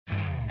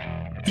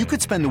You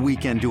could spend the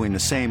weekend doing the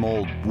same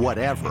old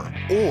whatever,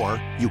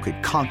 or you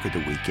could conquer the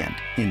weekend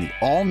in the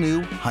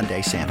all-new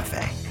Hyundai Santa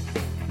Fe.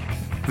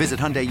 Visit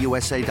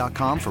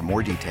HyundaiUSA.com for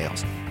more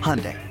details.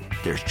 Hyundai,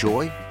 there's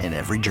joy in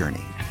every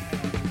journey.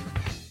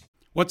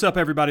 What's up,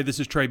 everybody? This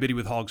is Trey Biddy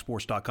with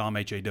Hogsports.com,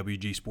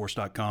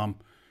 HAWGsports.com.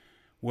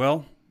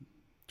 Well,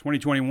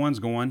 2021's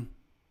going.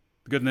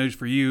 The good news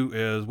for you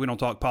is we don't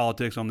talk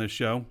politics on this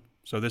show,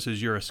 so this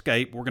is your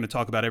escape. We're going to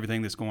talk about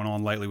everything that's going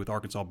on lately with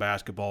Arkansas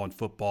basketball and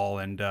football,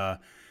 and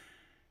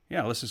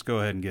let's just go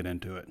ahead and get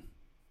into it.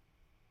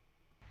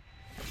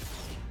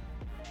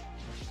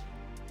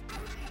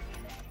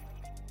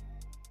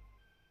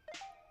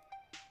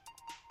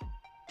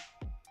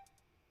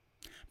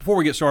 Before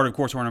we get started, of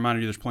course, I want to remind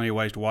you there's plenty of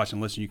ways to watch and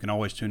listen. You can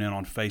always tune in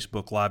on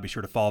Facebook Live. Be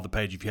sure to follow the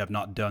page if you have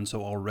not done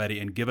so already,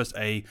 and give us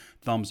a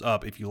thumbs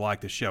up if you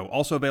like the show.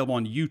 Also available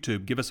on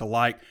YouTube. Give us a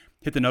like.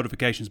 Hit the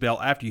notifications bell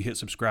after you hit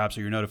subscribe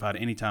so you're notified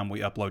anytime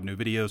we upload new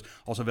videos.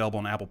 Also available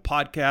on Apple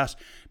Podcasts.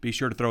 Be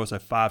sure to throw us a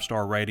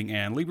 5-star rating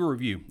and leave a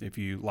review if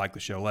you like the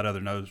show. Let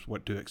others know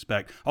what to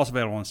expect. Also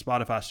available on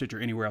Spotify, Stitcher,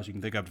 anywhere else you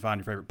can think of to find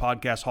your favorite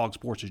podcast. Hog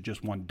Sports is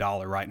just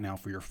 $1 right now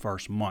for your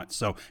first month.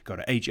 So go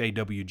to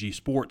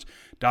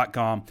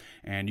HAWGsports.com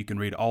and you can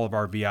read all of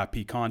our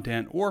VIP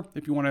content. Or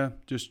if you want to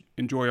just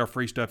enjoy our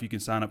free stuff, you can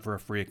sign up for a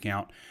free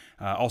account.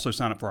 Also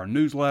sign up for our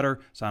newsletter.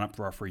 Sign up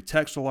for our free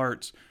text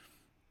alerts.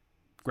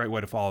 Great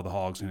way to follow the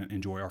Hogs and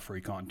enjoy our free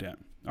content.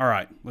 All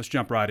right, let's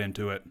jump right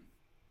into it.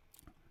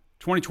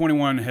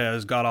 2021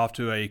 has got off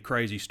to a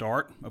crazy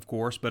start, of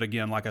course, but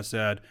again, like I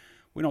said,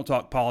 we don't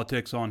talk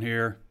politics on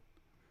here.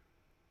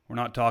 We're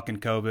not talking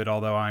COVID,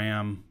 although I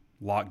am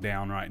locked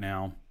down right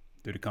now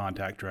due to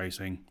contact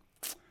tracing.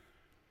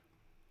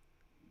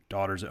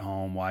 Daughter's at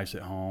home, wife's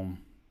at home.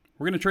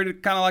 We're going to treat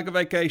it kind of like a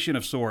vacation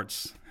of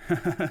sorts.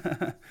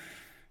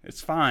 It's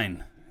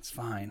fine. It's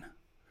fine.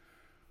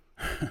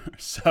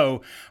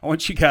 So I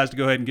want you guys to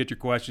go ahead and get your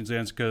questions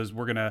in because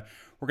we're gonna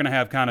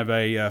have kind of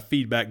a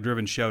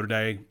feedback-driven show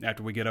today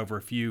after we get over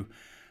a few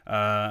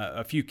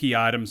key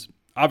items.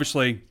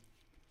 Obviously,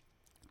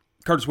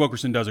 Curtis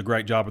Wilkerson does a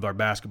great job with our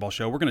basketball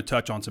show. We're going to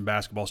touch on some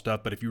basketball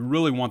stuff, but if you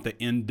really want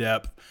the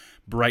in-depth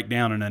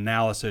breakdown and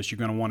analysis, you're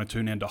going to want to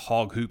tune into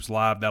Hog Hoops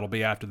Live. That'll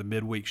be after the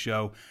midweek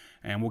show,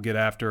 and we'll get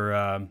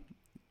after.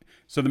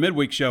 So the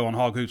midweek show on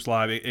Hog Hoops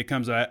Live, it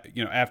comes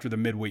after the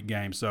midweek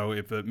game. So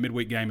if the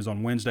midweek game is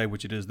on Wednesday,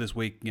 which it is this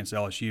week against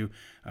LSU,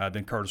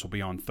 then Curtis will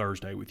be on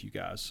Thursday with you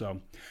guys.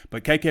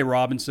 But KK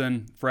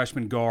Robinson,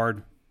 freshman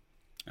guard,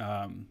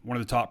 one of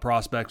the top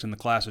prospects in the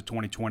class of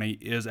 2020,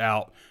 is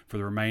out for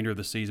the remainder of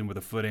the season with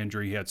a foot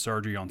injury. He had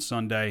surgery on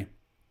Sunday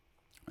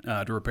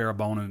to repair a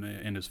bone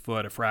in his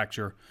foot, a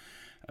fracture.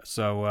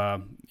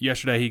 So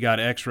yesterday he got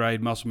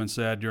x-rayed. Musselman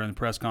said during the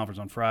press conference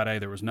on Friday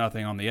there was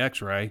nothing on the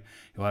x-ray.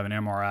 He'll have an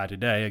MRI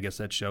today. I guess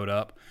that showed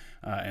up.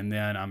 And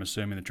then I'm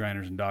assuming the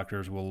trainers and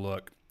doctors will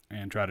look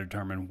and try to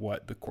determine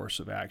what the course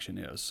of action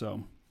is.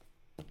 So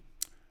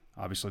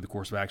obviously the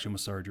course of action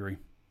was surgery.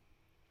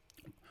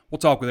 We'll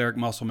talk with Eric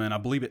Musselman, I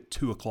believe at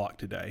 2 o'clock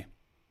today.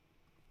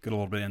 Get a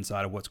little bit of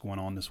insight of what's going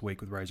on this week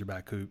with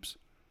Razorback Hoops.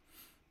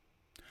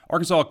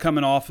 Arkansas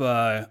coming off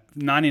a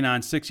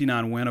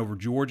 99-69 win over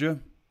Georgia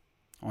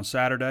on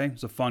Saturday. It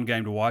was a fun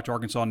game to watch.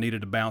 Arkansas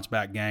needed a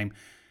bounce-back game.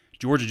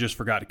 Georgia just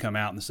forgot to come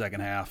out in the second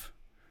half.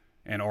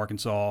 And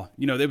Arkansas,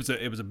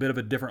 it was a bit of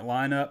a different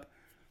lineup.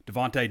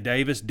 Devontae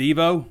Davis,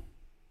 Devo,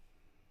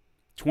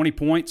 20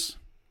 points,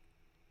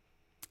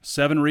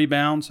 7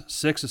 rebounds,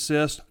 6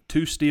 assists,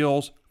 2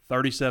 steals,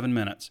 37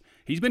 minutes.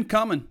 He's been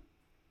coming.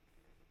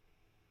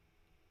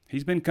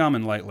 He's been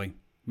coming lately.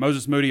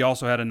 Moses Moody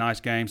also had a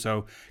nice game,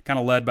 so kind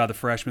of led by the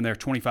freshman there.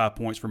 25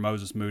 points for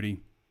Moses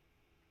Moody.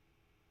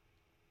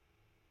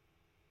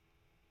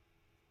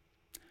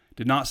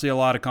 Did not see a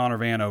lot of Connor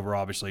Vanover,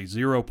 obviously.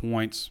 0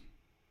 points.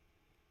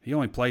 He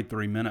only played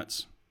 3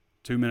 minutes.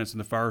 2 minutes in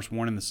the first,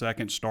 1 in the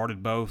second,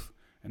 started both,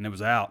 and it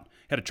was out.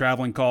 Had a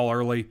traveling call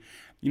early.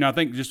 I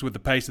think just with the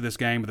pace of this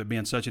game, with it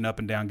being such an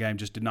up-and-down game,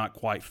 just did not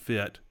quite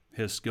fit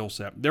his skill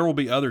set. There will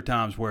be other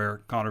times where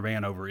Connor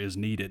Vanover is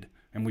needed,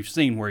 and we've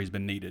seen where he's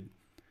been needed.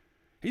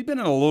 He's been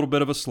in a little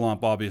bit of a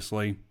slump,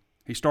 obviously.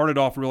 He started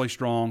off really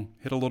strong,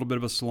 hit a little bit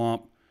of a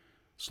slump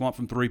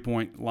from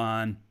three-point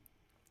line.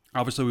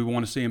 Obviously, we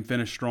want to see him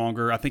finish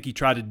stronger. I think he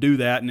tried to do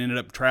that and ended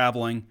up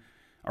traveling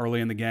early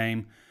in the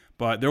game.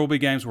 But there will be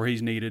games where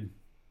he's needed.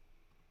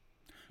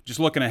 Just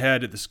looking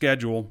ahead at the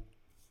schedule,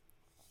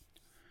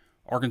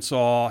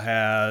 Arkansas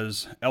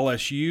has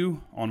LSU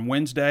on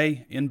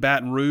Wednesday in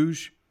Baton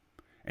Rouge,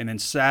 and then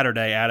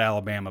Saturday at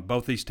Alabama.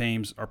 Both these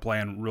teams are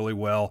playing really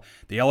well.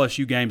 The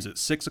LSU game's at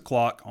 6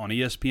 o'clock on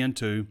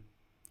ESPN2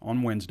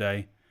 on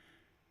Wednesday.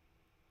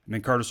 And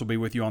then Curtis will be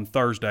with you on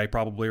Thursday,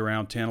 probably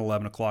around 10,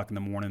 11 o'clock in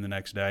the morning the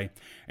next day.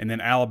 And then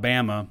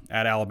Alabama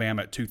at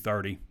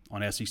 2:30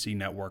 on SEC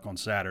Network on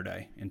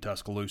Saturday in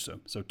Tuscaloosa.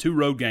 So 2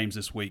 road games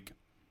this week.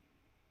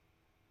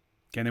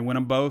 Can they win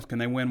them both? Can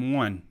they win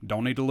one?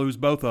 Don't need to lose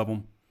both of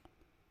them.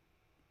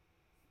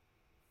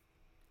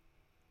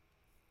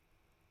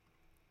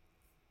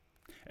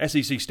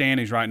 SEC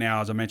standings right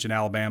now, as I mentioned,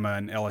 Alabama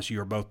and LSU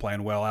are both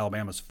playing well.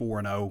 Alabama's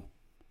 4-0,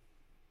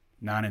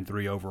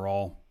 9-3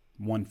 overall,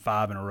 won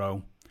 5 in a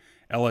row.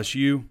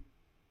 LSU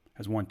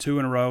has won 2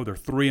 in a row. They're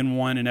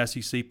 3-1 in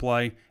SEC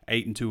play,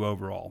 8-2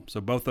 overall. So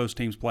both those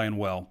teams playing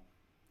well.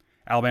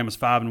 Alabama's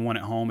 5-1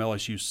 at home.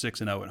 LSU's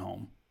 6-0 at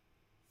home.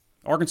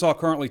 Arkansas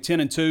currently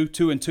 10-2,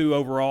 2-2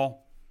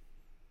 overall.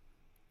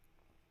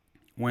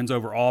 Wins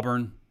over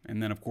Auburn,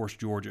 and then, of course,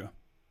 Georgia.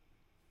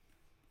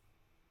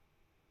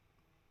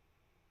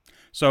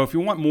 So if you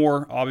want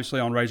more, obviously,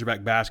 on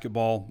Razorback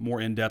basketball, more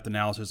in-depth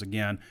analysis,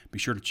 again, be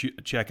sure to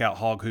check out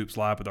Hog Hoops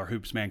Live with our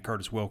hoops man,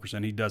 Curtis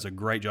Wilkerson. He does a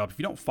great job. If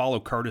you don't follow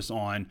Curtis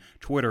on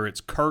Twitter,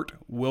 it's Kurt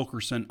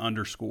Wilkerson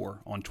 _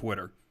 on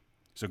Twitter.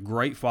 It's a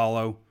great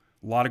follow.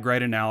 A lot of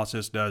great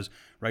analysis. Does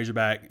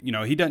Razorback,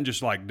 he doesn't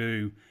just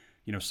do,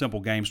 simple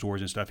game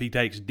stories and stuff. He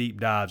takes deep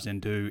dives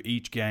into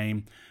each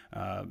game,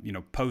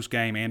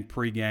 post-game and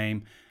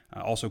pre-game.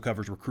 Also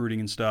covers recruiting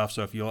and stuff.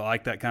 So if you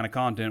like that kind of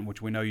content,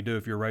 which we know you do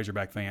if you're a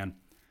Razorback fan,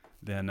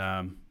 then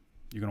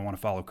you're going to want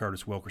to follow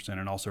Curtis Wilkerson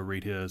and also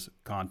read his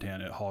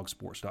content at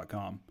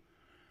hogsports.com.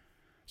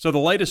 So the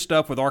latest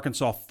stuff with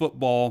Arkansas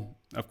football,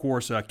 of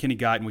course, Kenny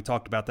Guyton, we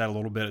talked about that a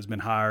little bit, has been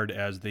hired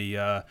as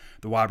the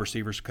wide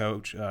receivers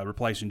coach,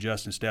 replacing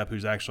Justin Stepp,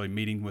 who's actually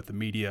meeting with the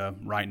media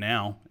right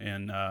now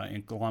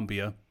in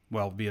Columbia,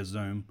 via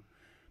Zoom.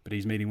 But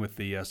he's meeting with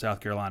the South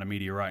Carolina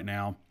media right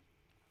now.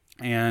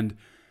 And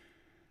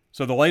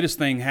so the latest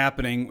thing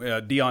happening,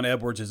 Dion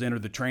Edwards has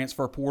entered the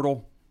transfer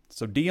portal.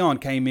 So Dion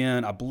came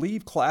in, I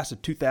believe, class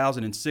of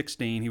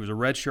 2016. He was a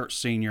redshirt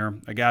senior,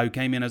 a guy who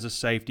came in as a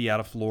safety out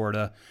of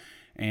Florida,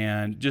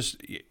 and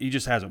he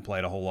just hasn't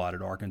played a whole lot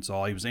at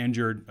Arkansas. He was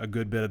injured a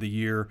good bit of the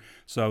year,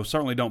 so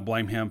certainly don't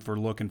blame him for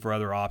looking for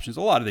other options.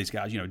 A lot of these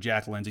guys,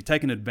 Jack Lindsey,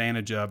 taking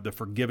advantage of the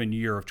forgiven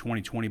year of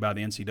 2020 by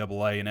the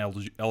NCAA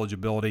and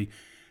eligibility,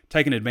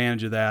 taking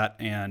advantage of that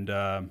and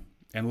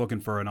looking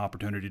for an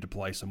opportunity to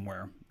play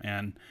somewhere.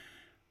 And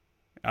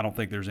I don't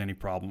think there's any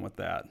problem with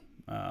that.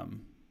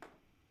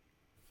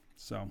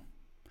 So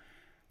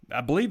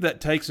I believe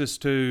that takes us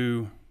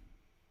to,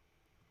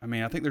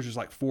 I think there's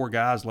just 4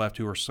 guys left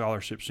who are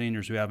scholarship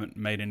seniors who haven't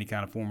made any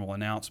kind of formal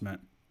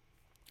announcement.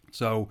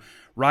 So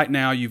right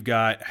now you've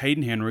got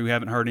Hayden Henry. We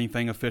haven't heard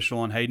anything official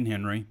on Hayden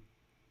Henry,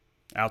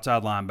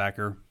 outside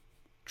linebacker,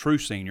 true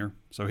senior.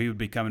 So he would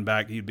be coming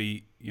back. He'd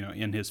be,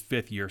 in his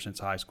 5th year since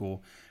high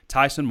school.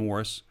 Tyson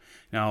Morris.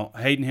 Now,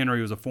 Hayden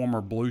Henry was a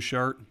former blue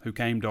shirt who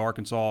came to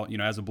Arkansas,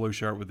 as a blue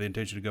shirt with the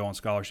intention to go on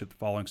scholarship the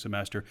following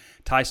semester.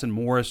 Tyson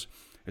Morris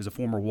is a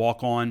former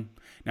walk-on.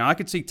 Now, I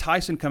could see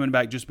Tyson coming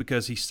back just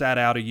because he sat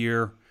out a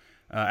year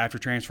after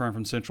transferring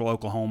from Central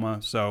Oklahoma.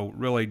 So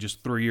really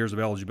just 3 years of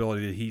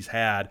eligibility that he's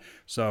had.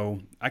 So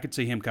I could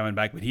see him coming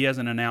back, but he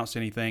hasn't announced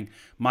anything.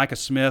 Micah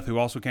Smith, who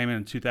also came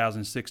in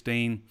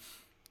 2016,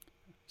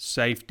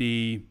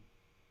 safety,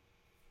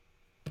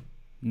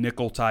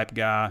 nickel type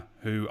guy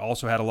who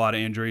also had a lot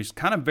of injuries.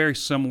 Kind of very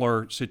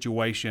similar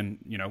situation,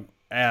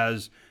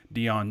 as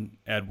Dion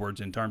Edwards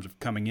in terms of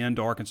coming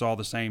into Arkansas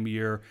the same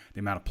year, the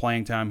amount of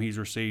playing time he's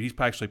received. He's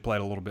actually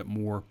played a little bit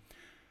more.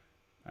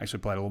 Actually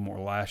played a little more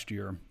last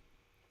year.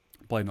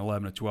 Played in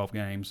 11 of 12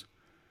 games,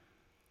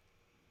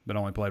 but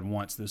only played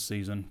once this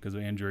season because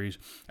of injuries.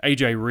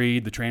 A.J.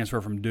 Reed, the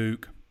transfer from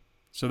Duke.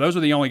 So those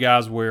are the only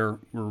guys we're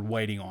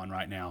waiting on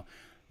right now.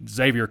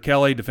 Xavier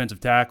Kelly, defensive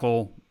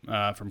tackle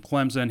from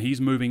Clemson,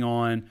 he's moving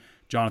on.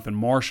 Jonathan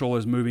Marshall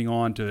is moving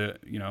on to,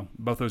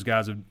 both those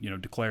guys have,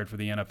 declared for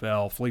the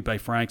NFL.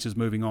 Felipe Franks is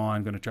moving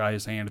on, going to try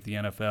his hand at the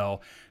NFL.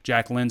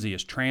 Jack Lindsey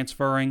is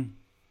transferring,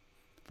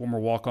 former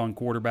walk-on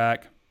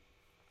quarterback.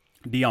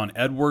 Dion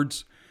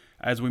Edwards,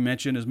 as we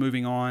mentioned, is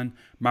moving on.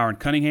 Myron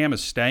Cunningham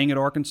is staying at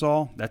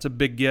Arkansas. That's a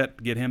big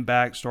get him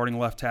back, starting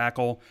left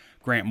tackle.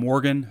 Grant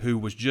Morgan, who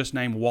was just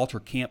named Walter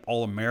Camp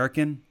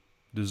All-American,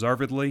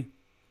 deservedly.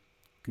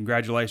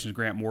 Congratulations,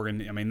 Grant Morgan.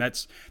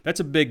 That's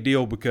a big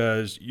deal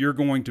because you're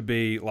going to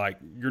be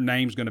your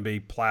name's going to be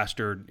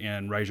plastered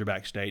in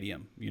Razorback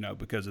Stadium,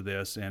 because of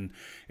this, and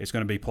it's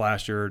going to be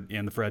plastered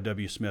in the Fred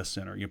W. Smith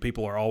Center.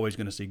 People are always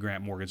going to see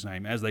Grant Morgan's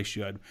name, as they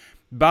should.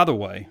 By the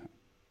way,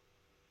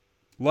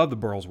 love the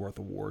Burlsworth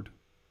Award.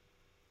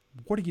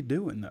 What are you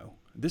doing, though?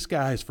 This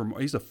guy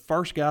he's the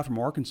first guy from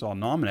Arkansas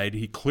nominated.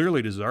 He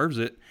clearly deserves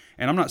it.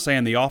 And I'm not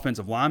saying the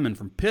offensive lineman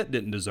from Pitt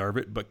didn't deserve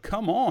it, but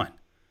come on.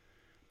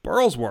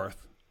 Burlsworth.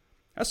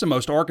 That's the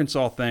most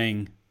Arkansas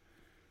thing.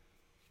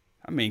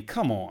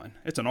 Come on.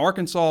 It's an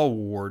Arkansas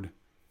award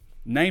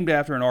named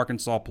after an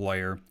Arkansas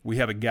player. We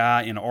have a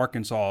guy in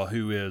Arkansas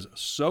who is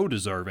so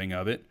deserving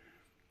of it.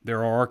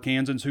 There are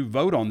Arkansans who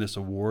vote on this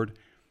award,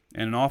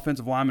 and an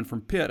offensive lineman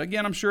from Pitt.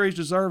 Again, I'm sure he's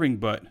deserving,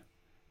 but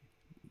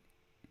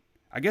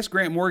I guess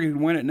Grant Morgan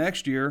can win it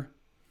next year.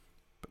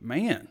 But,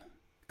 man,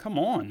 come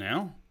on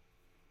now.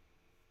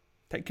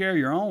 Take care of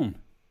your own.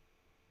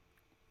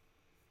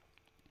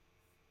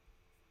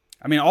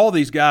 All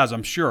these guys,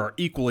 I'm sure, are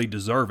equally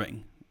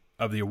deserving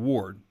of the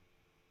award.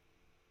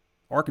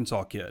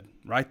 Arkansas kid,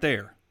 right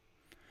there.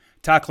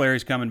 Ty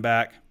Clary's coming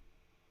back.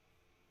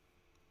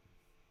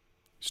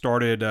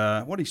 Started,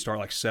 what did he start,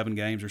 like 7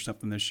 games or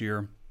something this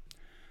year?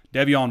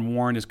 De'Vion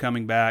Warren is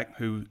coming back,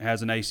 who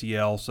has an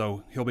ACL,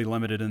 so he'll be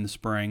limited in the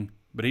spring.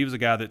 But he was a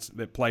guy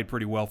that played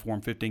pretty well for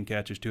him, 15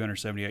 catches,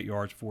 278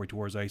 yards before he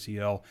tore his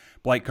ACL.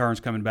 Blake Kern's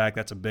coming back.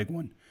 That's a big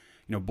one.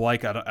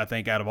 Blake, I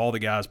think out of all the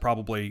guys,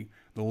 probably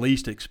the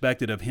least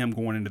expected of him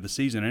going into the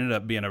season, ended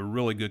up being a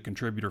really good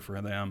contributor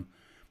for them.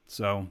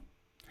 So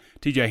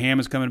TJ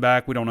Hammond's coming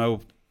back. We don't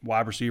know,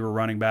 wide receiver,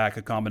 running back,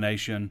 a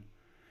combination.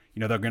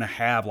 They're going to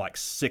have like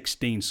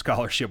 16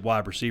 scholarship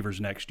wide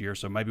receivers next year,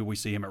 so maybe we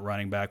see him at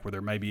running back where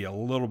there may be a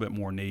little bit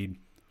more need.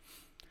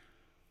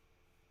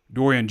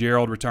 Dorian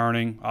Gerald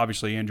returning.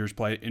 Obviously, injuries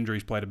played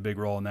a big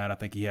role in that. I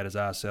think he had his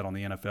eyes set on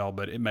the NFL,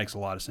 but it makes a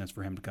lot of sense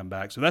for him to come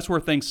back. So that's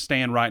where things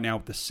stand right now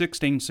with the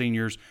 16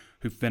 seniors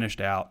who finished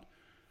out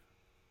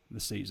the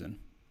season.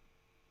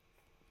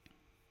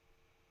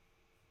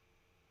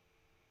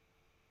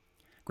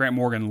 Grant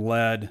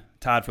Morgan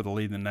tied for the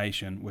lead in the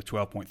nation with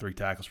 12.3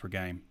 tackles per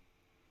game.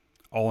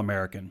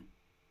 All-American,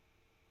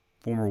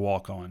 former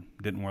walk-on,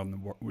 didn't win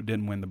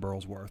the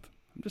Burlsworth.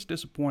 I'm just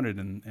disappointed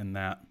in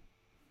that.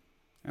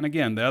 And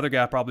again, the other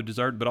guy probably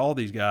deserved it, but all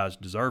these guys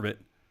deserve it.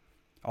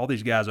 All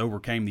these guys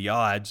overcame the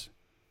odds.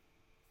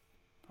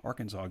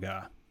 Arkansas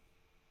guy.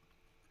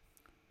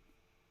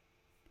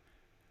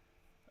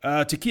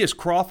 Takias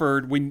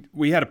Crawford,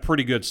 we had a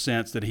pretty good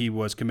sense that he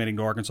was committing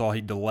to Arkansas. He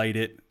delayed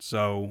it,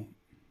 so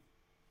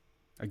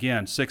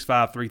again, 6'5",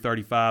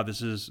 335.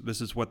 This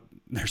is what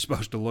they're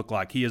supposed to look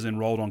like. He is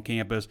enrolled on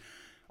campus.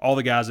 All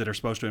the guys that are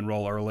supposed to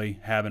enroll early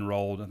have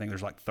enrolled. I think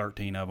there's like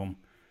 13 of them.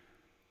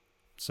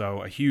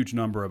 So a huge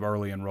number of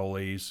early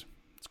enrollees.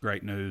 It's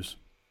great news.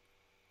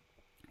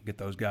 Get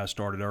those guys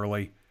started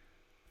early.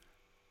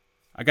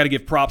 I got to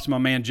give props to my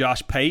man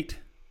Josh Pate.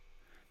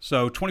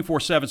 So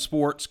 24/7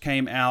 Sports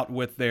came out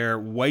with their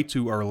way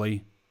too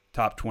early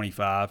top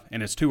 25,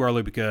 and it's too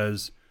early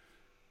because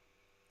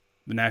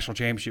the national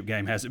championship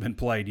game hasn't been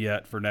played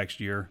yet for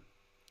next year,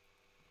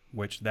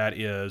 which that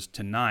is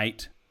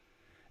tonight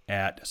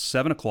at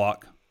 7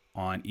 o'clock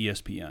on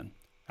ESPN.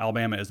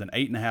 Alabama is an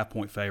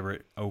 8.5-point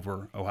favorite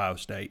over Ohio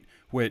State,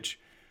 which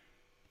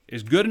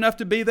is good enough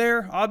to be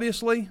there,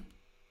 obviously.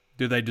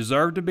 Do they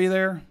deserve to be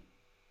there?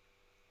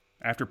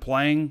 After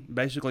playing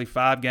basically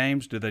 5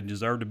 games, do they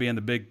deserve to be in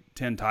the Big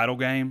Ten title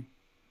game?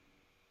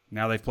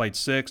 Now they've played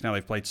 6. Now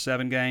they've played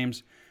 7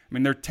 games. I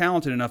mean, they're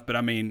talented enough, but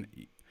I mean,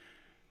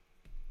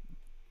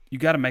 you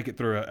got to make it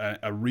through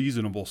a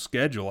reasonable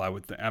schedule, I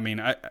would think. I mean,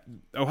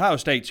 Ohio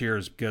State's here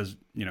is because,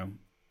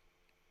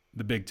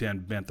 the Big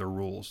Ten bent their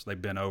rules. They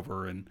bent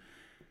over and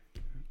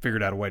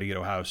figured out a way to get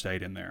Ohio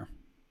State in there,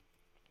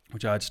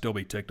 which I'd still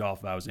be ticked off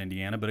if I was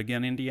Indiana. But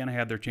again, Indiana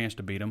had their chance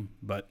to beat them,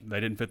 but they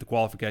didn't fit the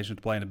qualifications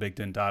to play in the Big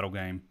Ten title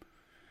game.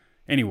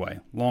 Anyway,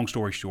 long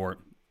story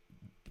short,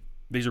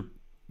 these are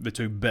the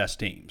 2 best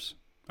teams.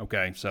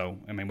 Okay, so,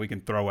 I mean, we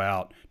can throw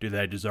out, do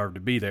they deserve to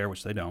be there,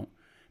 which they don't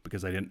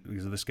because of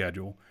the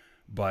schedule.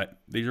 But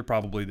these are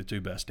probably the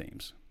 2 best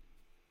teams.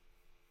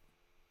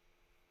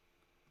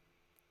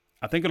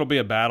 I think it'll be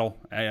a battle.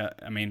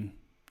 I mean,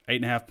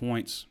 8.5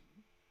 points,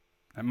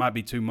 that might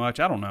be too much.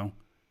 I don't know.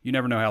 You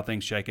never know how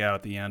things shake out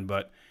at the end,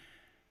 but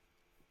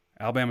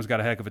Alabama's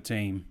got a heck of a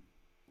team.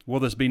 Will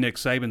this be Nick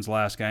Saban's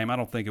last game? I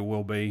don't think it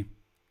will be.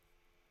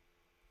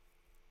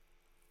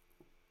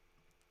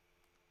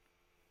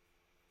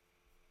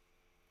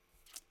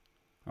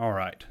 All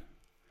right.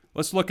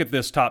 Let's look at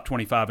this top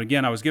 25.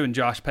 Again, I was giving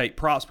Josh Pate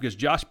props because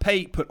Josh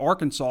Pate put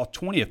Arkansas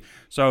 20th.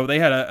 So they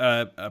had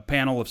a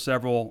panel of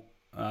several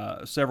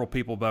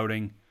people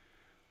voting.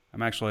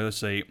 Let's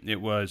see.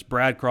 It was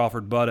Brad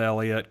Crawford, Bud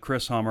Elliott,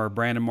 Chris Hummer,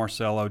 Brandon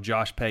Marcello,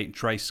 Josh Pate, and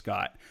Trey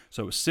Scott.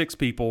 So it was 6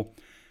 people.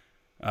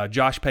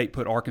 Josh Pate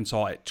put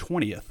Arkansas at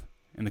 20th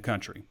in the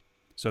country.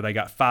 So they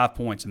got 5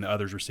 points in the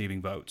others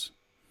receiving votes.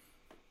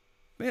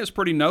 I think it's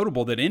pretty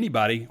notable that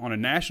anybody on a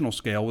national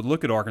scale would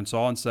look at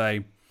Arkansas and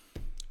say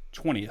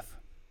 20th.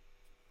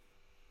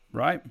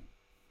 Right?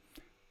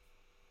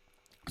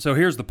 So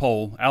here's the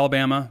poll.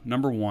 Alabama,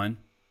 number 1.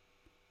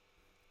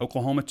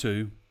 Oklahoma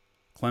 2,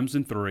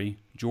 Clemson 3,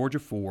 Georgia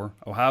 4,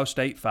 Ohio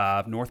State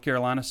 5, North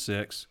Carolina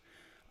 6,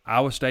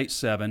 Iowa State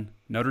 7,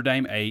 Notre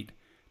Dame 8,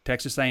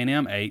 Texas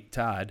A&M 8,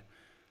 tied,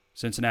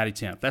 Cincinnati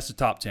 10th. That's the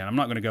top 10. I'm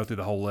not going to go through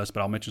the whole list,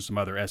 but I'll mention some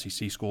other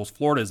SEC schools.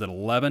 Florida is at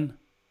 11.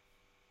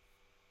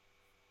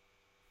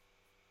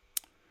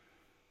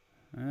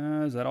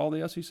 Is that all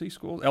the SEC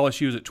schools?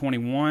 LSU is at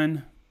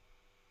 21.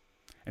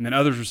 And then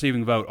others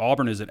receiving vote.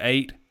 Auburn is at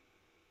 8.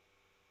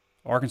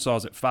 Arkansas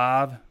is at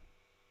 5.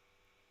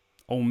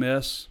 Ole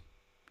Miss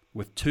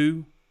with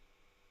 2.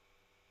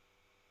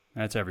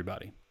 That's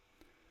everybody.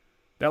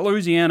 That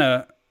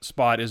Louisiana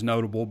spot is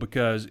notable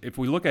because if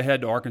we look ahead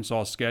to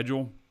Arkansas's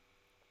schedule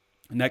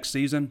next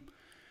season,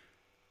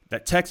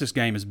 that Texas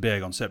game is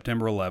big on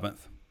September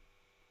 11th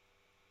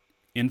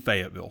in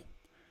Fayetteville.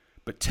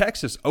 But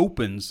Texas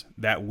opens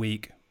that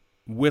week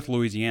with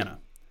Louisiana.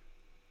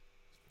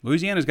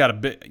 Louisiana's got a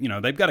bit,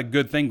 they've got a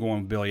good thing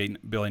going with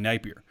Billy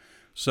Napier.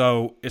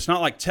 So it's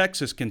not like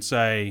Texas can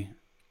say,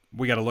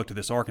 we got to look to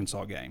this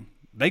Arkansas game.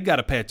 they've got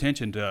to pay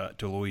attention to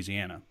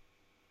Louisiana.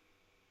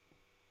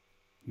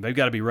 They've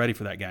got to be ready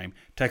for that game.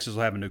 Texas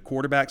will have a new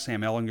quarterback.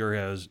 Sam Ehlinger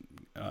has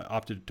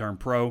opted to turn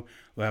pro.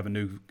 They'll have a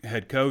new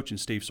head coach in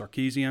Steve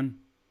Sarkisian.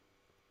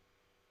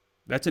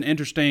 That's an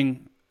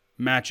interesting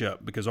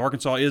matchup because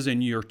Arkansas is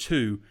in year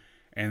 2,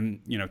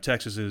 and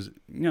Texas is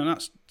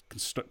not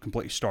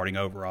completely starting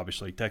over.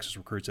 Obviously, Texas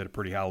recruits at a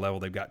pretty high level.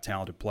 They've got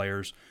talented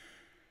players,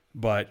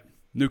 but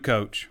new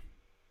coach,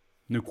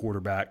 new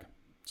quarterback.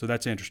 So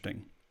that's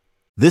interesting.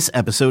 This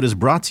episode is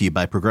brought to you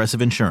by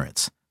Progressive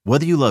Insurance.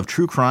 Whether you love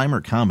true crime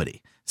or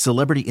comedy,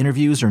 celebrity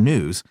interviews or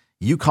news,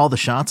 you call the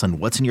shots on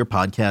what's in your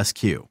podcast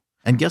queue.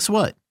 And guess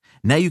what?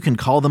 Now you can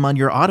call them on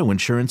your auto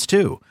insurance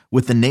too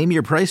with the Name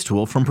Your Price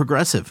tool from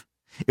Progressive.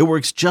 It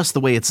works just the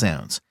way it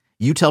sounds.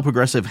 You tell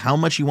Progressive how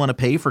much you want to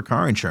pay for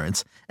car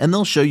insurance, and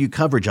they'll show you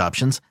coverage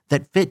options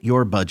that fit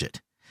your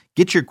budget.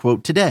 Get your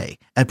quote today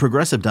at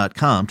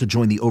Progressive.com to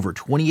join the over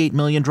 28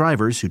 million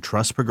drivers who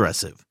trust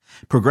Progressive.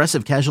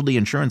 Progressive Casualty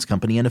Insurance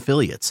Company and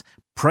Affiliates.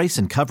 Price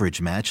and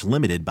coverage match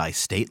limited by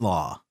state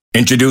law.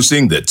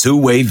 Introducing the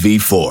Two-Way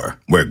V4,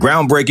 where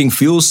groundbreaking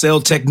fuel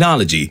cell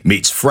technology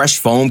meets fresh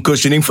foam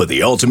cushioning for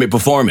the ultimate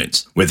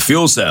performance. With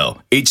Fuel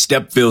Cell, each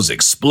step feels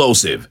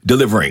explosive,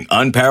 delivering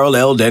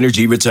unparalleled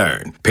energy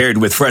return. Paired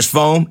with fresh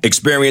foam,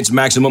 experience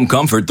maximum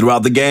comfort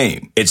throughout the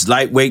game. Its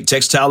lightweight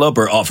textile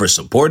upper offers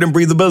support and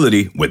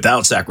breathability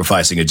without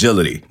sacrificing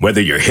agility.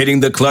 Whether you're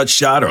hitting the clutch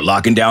shot or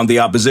locking down the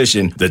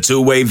opposition, the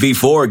Two-Way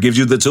V4 gives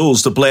you the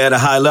tools to play at a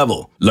high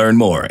level. Learn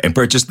more and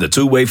purchase the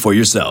Two-Way for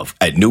yourself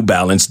at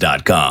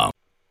NewBalance.com.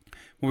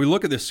 When we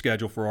look at this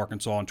schedule for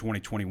Arkansas in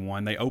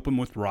 2021, they open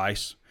with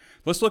Rice.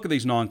 Let's look at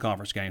these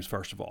non-conference games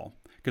first of all,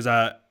 because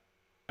I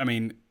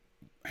mean,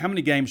 how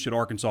many games should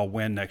Arkansas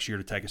win next year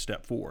to take a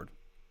step forward?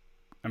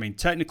 I mean,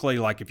 technically,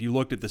 like if you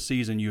looked at the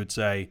season, you would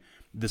say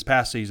this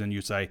past season,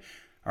 you'd say,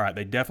 all right,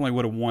 they definitely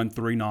would have won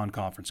 3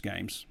 non-conference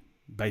games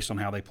based on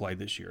how they played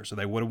this year. So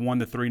they would have won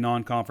the 3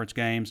 non-conference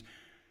games.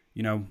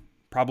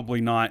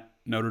 Probably not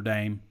Notre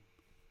Dame,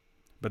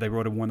 but they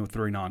would have won the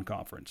 3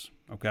 non-conference.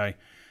 Okay.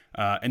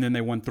 And then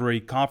they won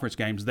 3 conference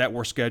games that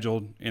were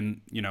scheduled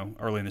in,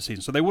 early in the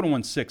season. So they would have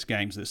won 6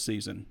 games this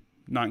season,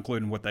 not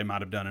including what they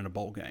might have done in a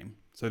bowl game.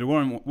 So they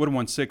would have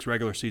won 6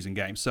 regular season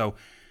games. So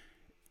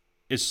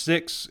is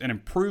 6 an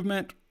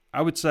improvement?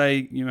 I would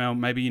say,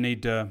 maybe you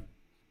need to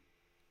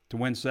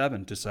win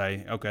 7 to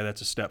say, okay, that's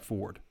a step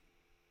forward.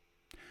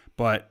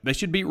 But they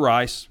should beat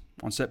Rice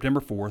on September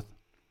 4th.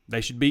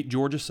 They should beat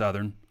Georgia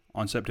Southern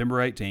on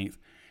September 18th.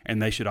 And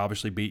they should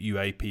obviously beat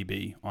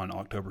UAPB on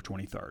October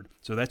 23rd.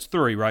 So that's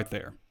 3 right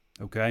there,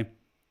 okay?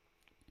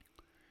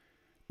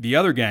 The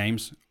other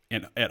games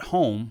at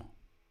home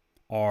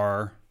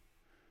are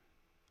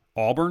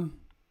Auburn,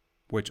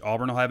 which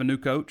Auburn will have a new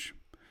coach,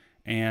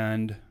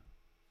 and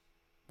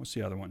what's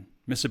the other one?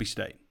 Mississippi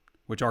State,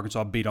 which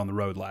Arkansas beat on the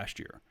road last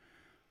year.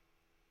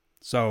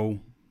 So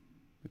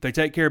if they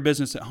take care of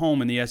business at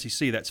home in the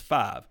SEC, that's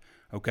 5,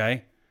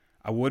 okay?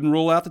 I wouldn't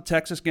rule out the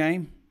Texas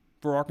game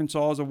for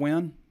Arkansas as a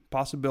win.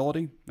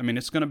 Possibility. I mean,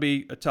 it's going to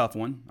be a tough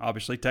one.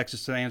 Obviously,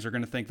 Texas fans are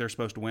going to think they're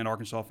supposed to win.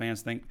 Arkansas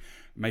fans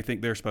may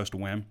think they're supposed to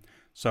win.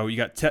 So you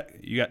got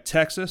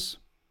Texas.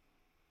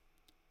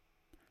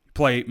 You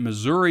play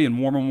Missouri in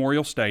War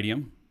Memorial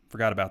Stadium.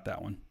 Forgot about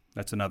that one.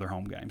 That's another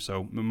home game.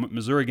 So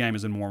Missouri game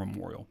is in War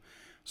Memorial.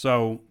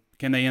 So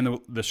can they end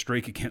the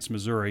streak against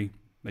Missouri?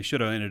 They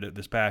should have ended it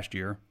this past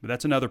year, but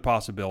that's another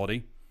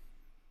possibility.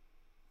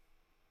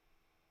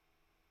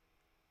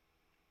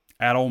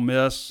 At Ole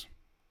Miss.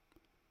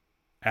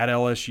 At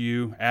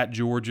LSU, at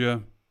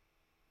Georgia,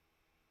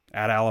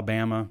 at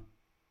Alabama.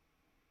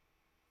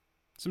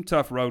 Some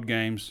tough road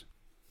games.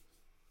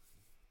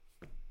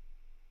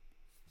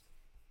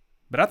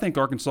 But I think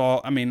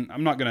Arkansas, I'm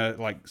not going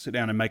to sit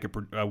down and make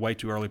a way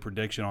too early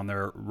prediction on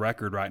their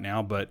record right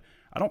now, but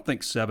I don't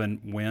think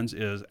 7 wins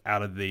is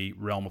out of the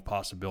realm of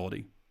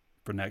possibility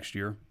for next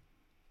year.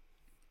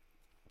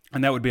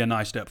 And that would be a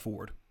nice step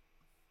forward.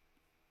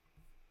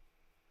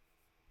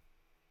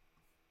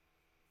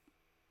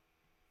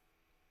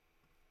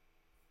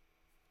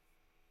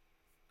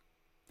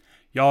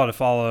 Y'all ought to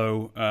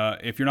follow,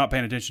 if you're not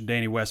paying attention to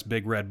Danny West's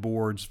Big Red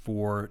Boards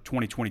for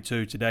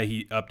 2022, today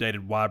he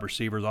updated wide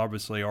receivers.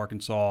 Obviously,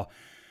 Arkansas,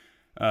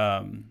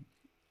 Quincy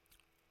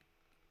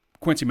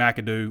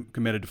McAdoo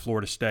committed to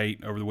Florida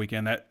State over the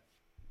weekend. That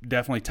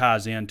definitely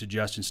ties into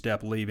Justin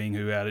Stepp leaving,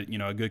 who had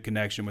a good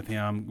connection with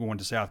him going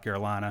to South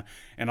Carolina.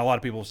 And a lot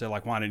of people say,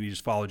 why didn't you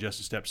just follow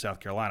Justin Stepp to South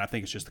Carolina? I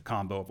think it's just the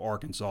combo of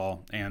Arkansas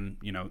and,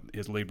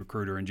 his lead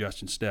recruiter and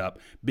Justin Stepp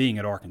being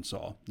at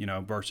Arkansas,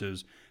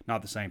 versus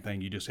not the same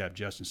thing. You just have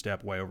Justin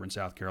Stepp way over in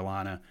South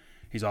Carolina.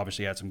 He's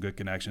obviously had some good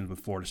connections with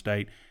Florida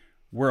State.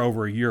 We're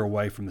over a year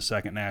away from the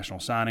second National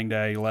Signing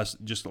Day,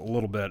 just a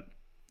little bit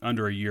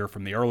under a year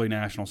from the early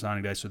National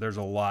Signing Day. So there's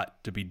a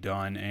lot to be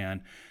done.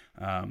 And,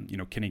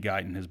 Kenny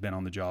Guyton has been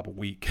on the job a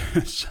week,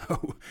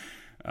 so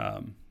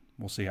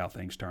we'll see how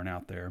things turn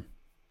out there.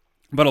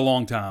 But a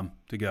long time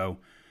to go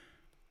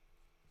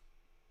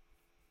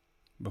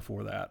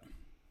before that.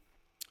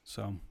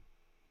 So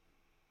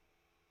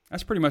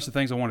that's pretty much the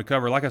things I want to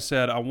cover. Like I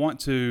said, I want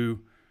to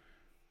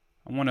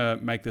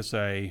make this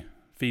a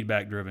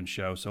feedback-driven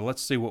show. So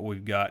let's see what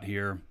we've got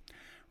here.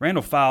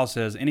 Randall File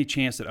says, any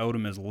chance that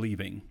Odom is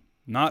leaving?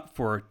 Not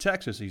for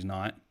Texas, he's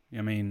not.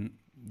 I mean,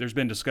 there's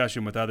been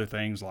discussion with other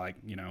things like,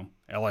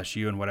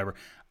 LSU and whatever.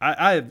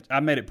 I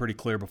made it pretty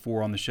clear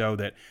before on the show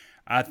that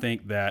I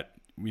think that,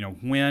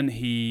 when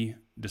he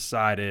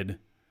decided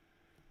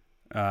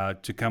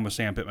to come with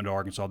Sam Pittman to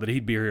Arkansas, that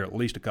he'd be here at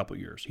least a couple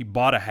of years. He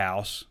bought a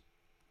house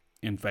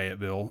in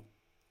Fayetteville.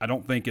 I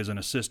don't think as an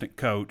assistant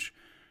coach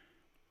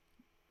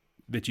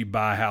that you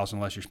buy a house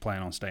unless you're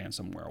planning on staying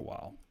somewhere a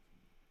while.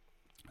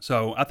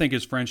 So I think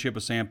his friendship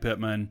with Sam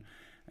Pittman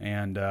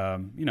and,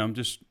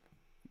 just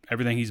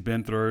everything he's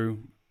been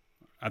through,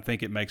 I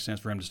think it makes sense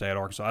for him to stay at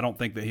Arkansas. I don't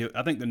think that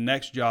I think the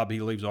next job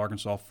he leaves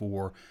Arkansas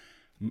for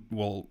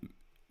will,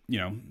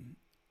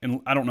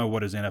 and I don't know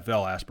what his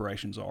NFL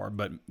aspirations are,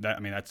 but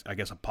that's, I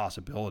guess, a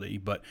possibility.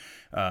 But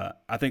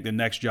I think the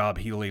next job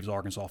he leaves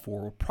Arkansas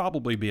for will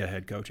probably be a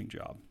head coaching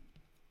job,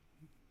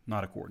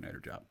 not a coordinator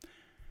job.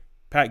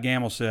 Pat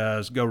Gamble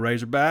says, go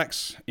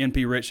Razorbacks.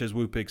 NP Rich says,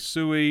 woo pig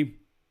suey.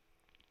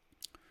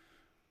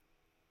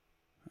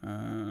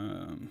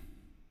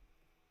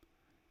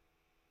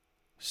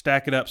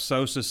 Stack It Up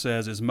Sosa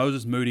says, is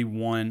Moses Moody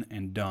one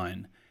and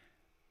done?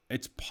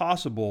 It's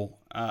possible.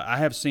 I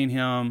have seen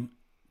him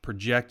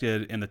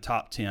projected in the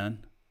top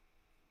 10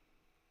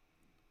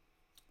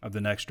 of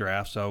the next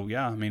draft. So,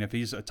 yeah, if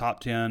he's a top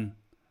 10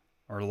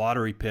 or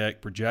lottery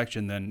pick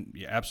projection, then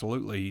yeah,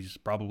 absolutely, he's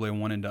probably a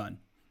one and done.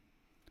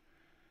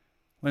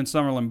 Lynn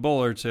Summerlin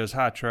Bullard says,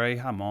 hi, Trey.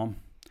 Hi, Mom.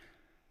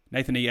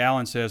 Nathan E.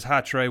 Allen says,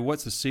 hi, Trey.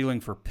 What's the ceiling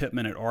for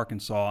Pittman at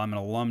Arkansas? I'm an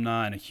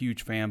alumni and a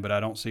huge fan, but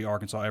I don't see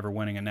Arkansas ever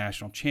winning a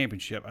national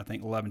championship. I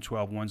think 11,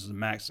 12 wins is the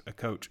max a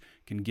coach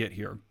can get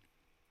here.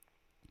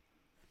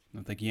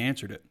 I think he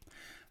answered it.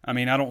 I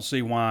don't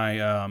see why,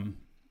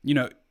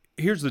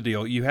 here's the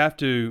deal. You have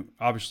to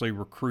obviously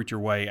recruit your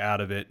way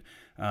out of it.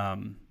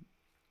 And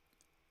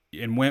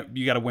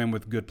you got to win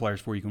with good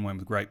players before you can win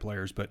with great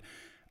players. But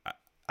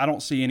I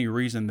don't see any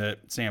reason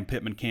that Sam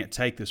Pittman can't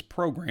take this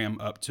program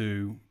up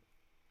to,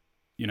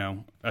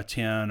 a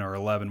 10 or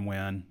 11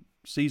 win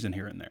season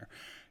here and there.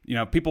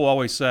 People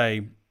always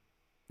say,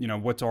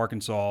 what's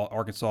Arkansas?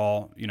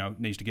 Arkansas,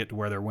 needs to get to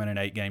where they're winning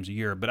 8 games a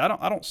year. But I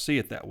don't see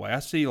it that way. I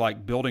see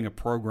like building a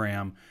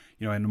program,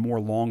 in the more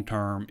long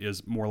term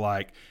is more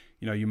like,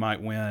 you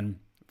might win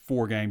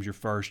 4 games your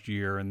first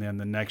year, and then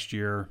the next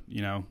year,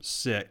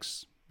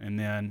 6, and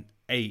then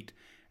 8,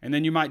 and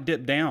then you might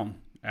dip down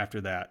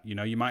after that.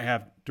 You might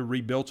have to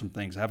rebuild some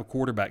things, have a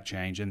quarterback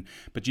change,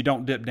 but you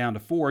don't dip down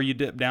to 4, you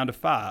dip down to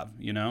 5,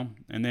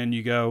 and then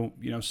you go,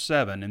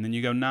 7, and then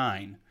you go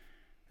 9,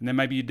 and then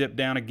maybe you dip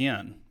down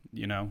again,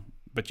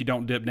 but you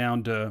don't dip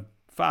down to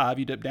 5,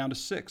 you dip down to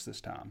 6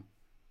 this time,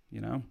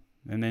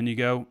 and then you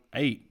go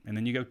 8, and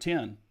then you go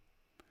 10.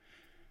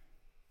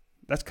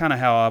 That's kind of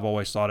how I've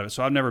always thought of it.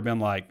 So I've never been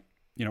like,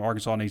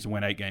 Arkansas needs to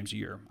win 8 games a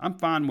year. I'm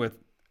fine with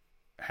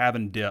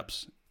having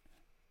dips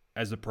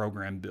as the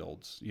program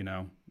builds,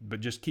 but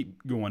just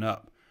keep going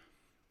up.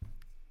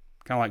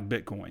 Kind of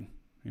like Bitcoin.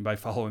 Anybody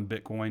following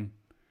Bitcoin?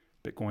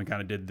 Bitcoin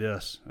kind of did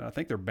this. I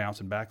think they're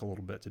bouncing back a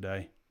little bit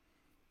today.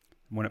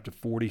 Went up to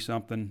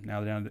 40-something.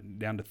 Now they're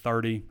down to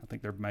 30. I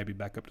think they're maybe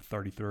back up to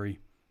 33.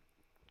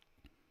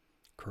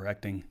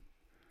 Correcting.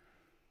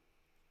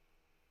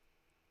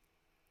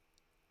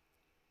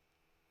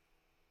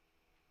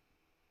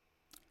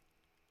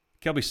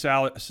 Kelby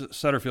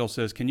Sutterfield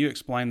says, can you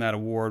explain that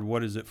award?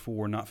 What is it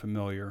for? Not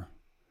familiar.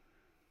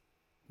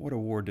 What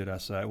award did I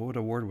say? What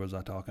award was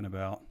I talking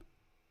about?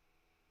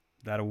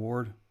 That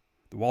award?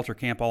 The Walter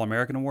Camp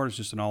All-American Award is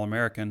just an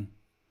All-American.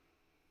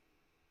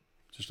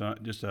 It's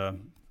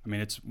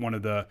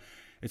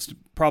it's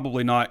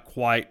probably not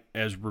quite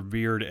as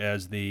revered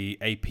as the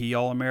AP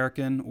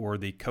All-American or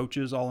the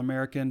Coaches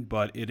All-American,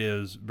 but it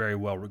is very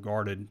well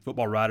regarded.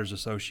 Football Writers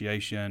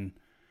Association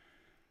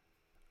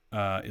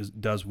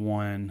does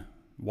one.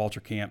 Walter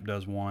Camp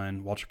does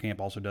one. Walter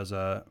Camp also does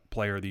a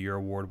Player of the Year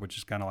award, which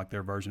is kind of like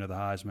their version of the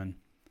Heisman.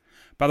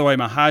 By the way,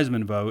 my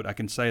Heisman vote, I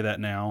can say that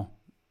now,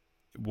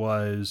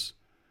 was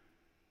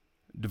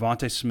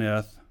Devontae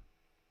Smith,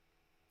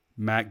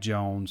 Mac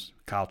Jones,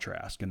 Kyle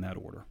Trask, in that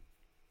order.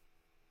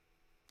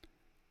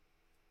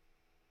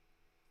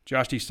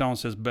 Josh T. Stone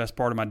says, best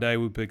part of my day,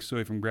 Woo Pig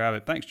Suey from Grab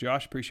It. Thanks,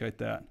 Josh. Appreciate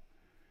that.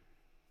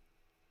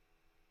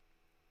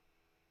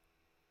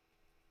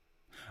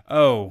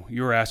 Oh,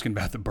 you were asking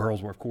about the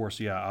Burlsworth course.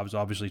 Yeah, I was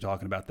obviously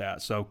talking about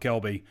that. So,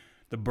 Kelby,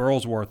 the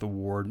Burlsworth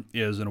Award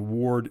is an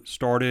award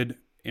started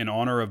in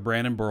honor of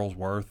Brandon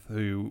Burlsworth,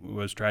 who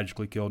was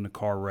tragically killed in a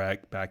car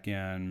wreck back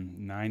in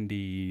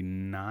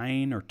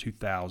 99 or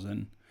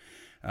 2000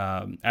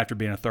 after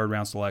being a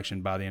third-round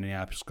selection by the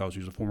Indianapolis Colts. He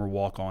was a former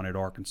walk-on at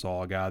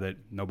Arkansas, a guy that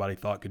nobody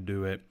thought could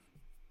do it,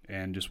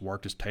 and just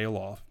worked his tail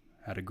off.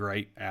 Had a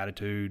great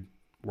attitude,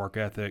 work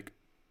ethic,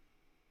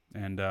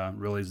 and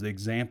really is the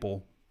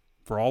example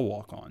for all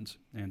walk-ons.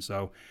 And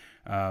so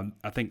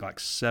I think like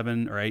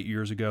 7 or 8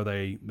 years ago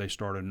they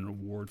started an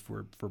award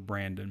for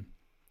Brandon.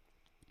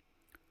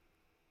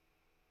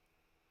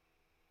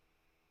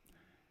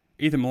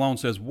 Ethan Malone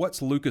says,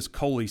 what's Lucas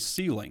Coley's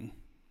ceiling?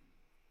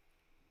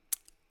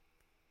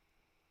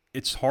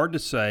 It's hard to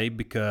say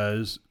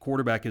because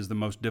quarterback is the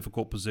most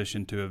difficult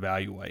position to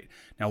evaluate.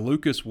 Now,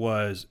 Lucas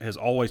has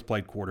always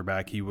played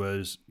quarterback. He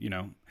was,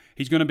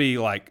 he's going to be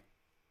like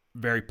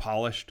very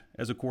polished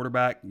as a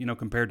quarterback,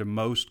 compared to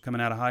most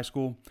coming out of high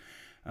school.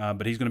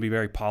 But he's going to be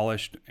very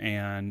polished.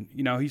 And,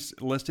 he's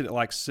listed at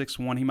like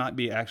 6'1". He might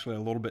be actually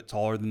a little bit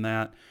taller than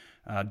that.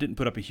 Didn't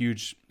put up a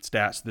huge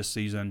stats this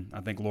season,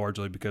 I think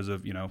largely because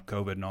of,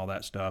 COVID and all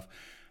that stuff.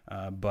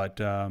 But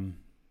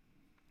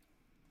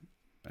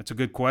that's a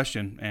good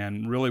question,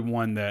 and really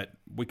one that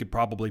we could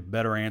probably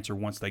better answer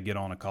once they get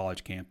on a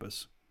college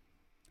campus.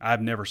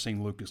 I've never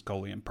seen Lucas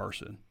Coley in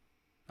person.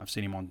 I've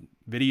seen him on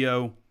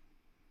video.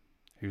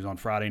 He was on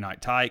Friday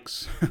Night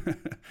Tykes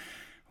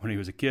when he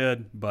was a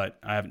kid, but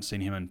I haven't seen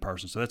him in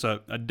person. So that's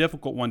a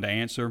difficult one to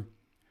answer,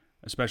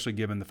 especially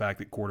given the fact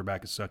that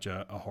quarterback is such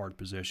a hard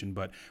position.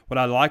 But what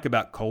I like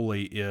about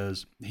Coley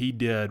is he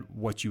did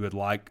what you would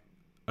like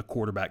a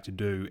quarterback to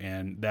do,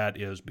 and that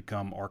is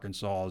become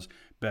Arkansas's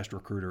best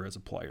recruiter as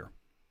a player.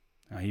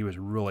 He was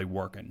really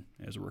working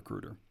as a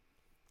recruiter.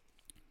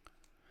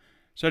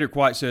 Cedric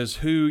White says,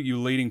 who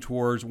you leading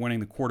towards winning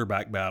the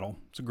quarterback battle?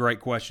 It's a great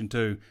question,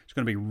 too. It's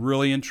going to be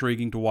really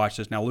intriguing to watch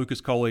this. Now,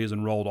 Lucas Coley is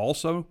enrolled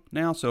also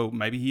now, so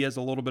maybe he has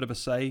a little bit of a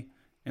say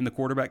in the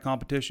quarterback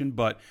competition.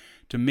 But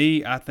to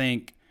me, I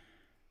think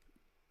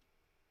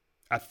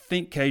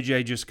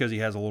KJ, just because he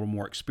has a little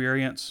more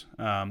experience,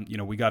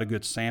 we got a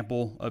good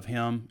sample of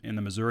him in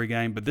the Missouri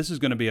game, but this is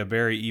going to be a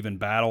very even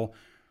battle.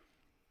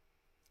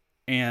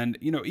 And,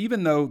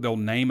 even though they'll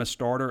name a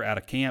starter out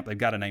of camp, they've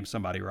got to name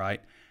somebody, right?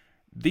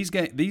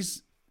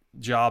 These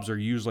jobs are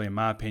usually, in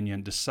my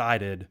opinion,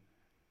 decided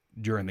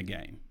during a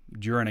game,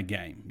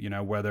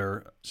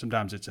 whether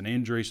sometimes it's an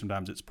injury,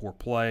 sometimes it's poor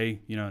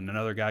play, and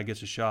another guy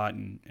gets a shot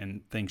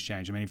and things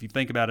change. I mean, if you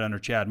think about it under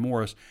Chad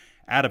Morris,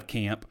 out of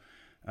camp,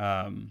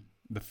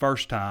 the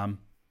first time,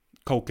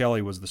 Cole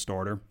Kelly was the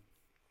starter,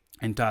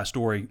 and Ty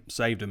Storey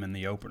saved him in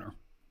the opener,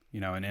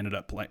 and ended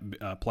up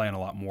playing a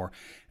lot more.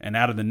 And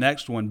out of the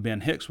next one,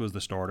 Ben Hicks was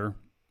the starter,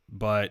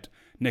 but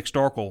Nick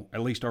Starkel,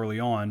 at least early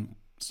on,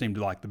 seemed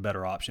like the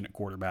better option at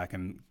quarterback,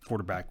 and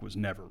quarterback was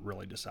never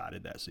really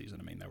decided that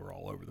season. I mean, they were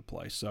all over the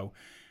place. So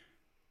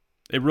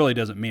it really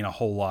doesn't mean a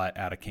whole lot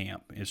out of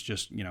camp. It's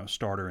just,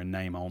 starter and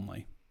name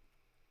only.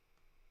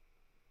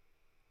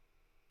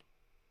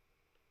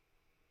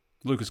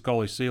 Lucas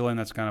Coley's ceiling,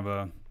 that's kind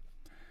of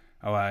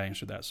I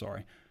answered that,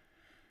 sorry.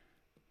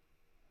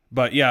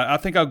 But, yeah, I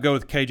think I'll go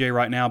with KJ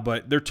right now,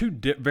 but they're two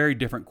very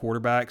different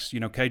quarterbacks.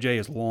 KJ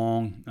is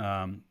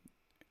long.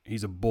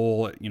 He's a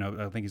bull.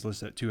 I think he's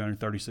listed at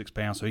 236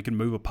 pounds, so he can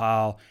move a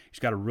pile. He's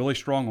got a really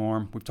strong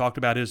arm. We've talked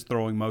about his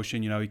throwing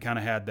motion. He kind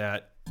of had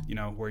that,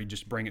 where you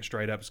just bring it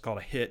straight up. It's called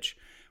a hitch.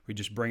 We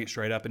just bring it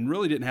straight up and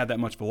really didn't have that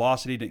much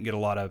velocity, didn't get a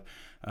lot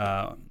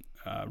of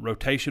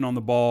rotation on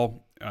the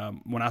ball.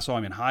 When I saw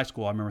him in high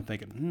school, I remember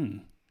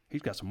thinking,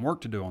 he's got some work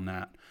to do on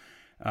that.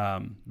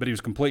 But he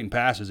was completing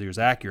passes. He was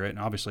accurate, and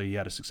obviously he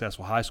had a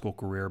successful high school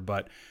career.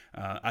 But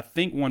I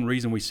think one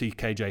reason we see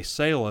KJ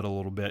sail it a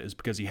little bit is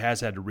because he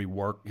has had to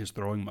rework his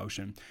throwing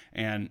motion.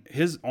 And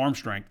his arm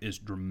strength is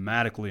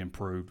dramatically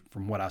improved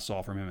from what I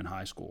saw from him in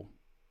high school,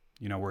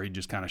 where he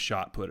just kind of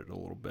shot put it a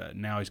little bit.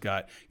 Now he's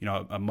got,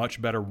 a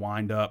much better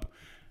wind-up.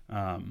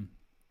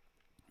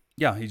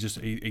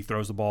 He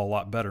throws the ball a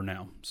lot better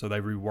now. So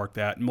they've reworked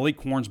that. And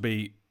Malik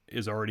Hornsby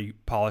is already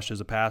polished as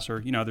a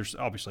passer. There's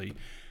obviously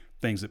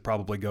things that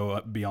probably go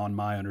up beyond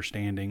my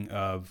understanding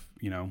of,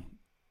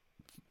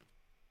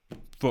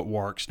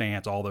 footwork,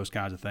 stance, all those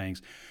kinds of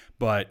things.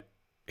 But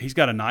he's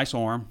got a nice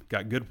arm,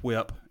 got good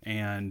whip,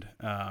 and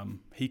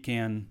he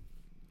can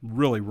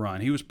really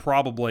run. He was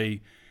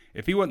probably,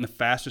 if he wasn't the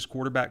fastest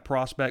quarterback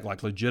prospect,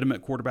 like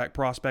legitimate quarterback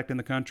prospect in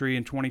the country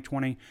in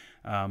 2020,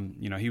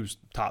 he was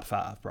top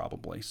 5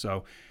 probably.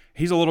 So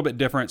he's a little bit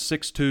different,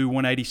 6'2",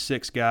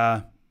 186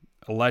 guy,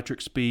 electric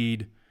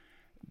speed.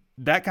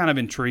 That kind of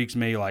intrigues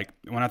me, like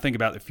when I think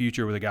about the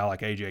future with a guy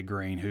like A.J.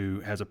 Green, who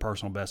has a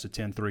personal best of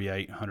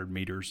 10.38, 100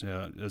 meters,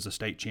 as a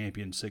state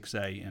champion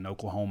 6A in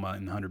Oklahoma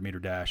in the 100-meter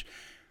dash.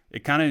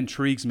 It kind of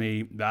intrigues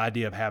me, the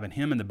idea of having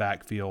him in the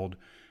backfield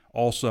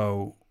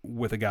also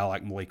with a guy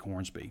like Malik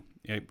Hornsby.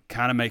 It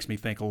kind of makes me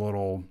think a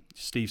little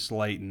Steve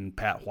Slayton,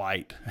 Pat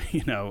White,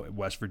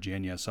 West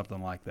Virginia,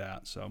 something like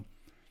that. So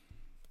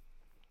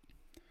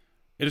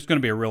it is going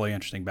to be a really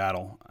interesting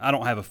battle. I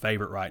don't have a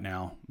favorite right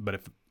now, but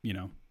if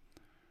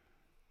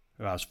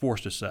I was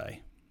forced to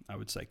say, I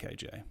would say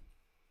KJ,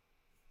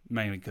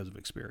 mainly because of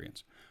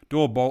experience.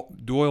 Doyle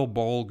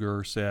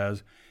Bolger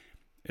says,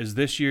 is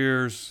this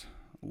year's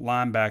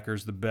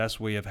linebackers the best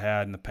we have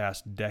had in the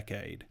past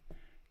decade?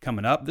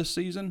 Coming up this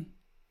season?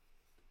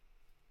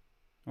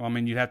 Well,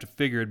 you'd have to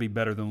figure it'd be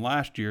better than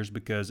last year's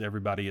because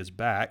everybody is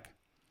back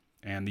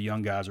and the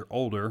young guys are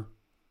older.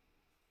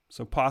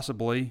 So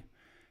possibly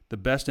the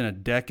best in a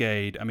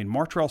decade.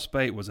 Martrell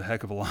Spate was a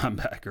heck of a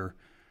linebacker.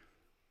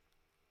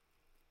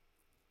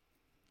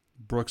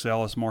 Brooks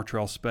Ellis,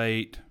 Martrell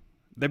Spate.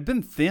 They've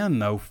been thin,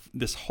 though,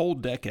 this whole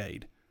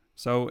decade.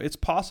 So it's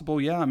possible,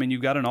 yeah. I mean,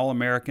 you've got an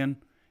All-American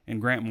in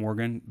Grant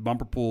Morgan.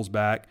 Bumper Pool's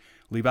back.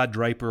 Levi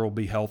Draper will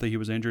be healthy. He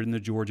was injured in the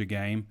Georgia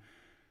game.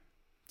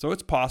 So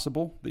it's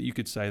possible that you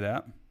could say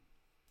that.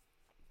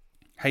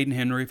 Hayden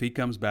Henry, if he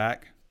comes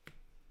back.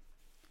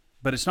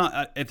 But it's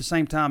not, at the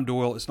same time,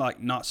 Doyle, it's like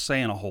not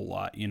saying a whole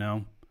lot,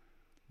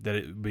 that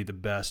it would be the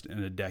best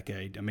in a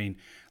decade. I mean,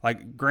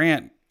 like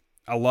Grant,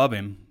 I love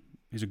him.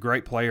 He's a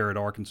great player at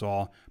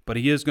Arkansas, but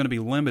he is going to be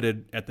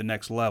limited at the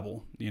next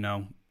level,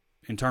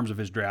 in terms of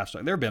his draft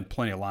stock. There have been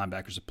plenty of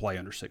linebackers that play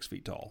under 6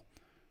 feet tall.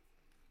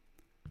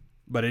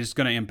 But it's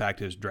going to impact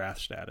his draft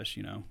status,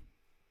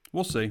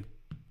 We'll see.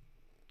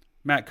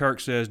 Matt Kirk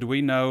says, do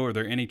we know, are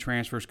there any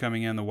transfers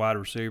coming in the wide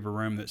receiver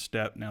room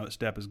now that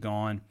Stepp is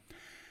gone?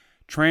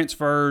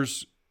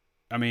 Transfers,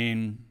 I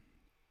mean,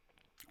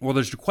 well,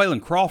 there's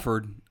Jaquaylin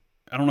Crawford.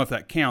 I don't know if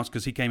that counts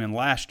because he came in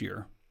last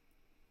year.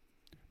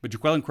 But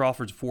Jaquaylin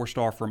Crawford's a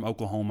 4-star from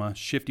Oklahoma,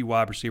 shifty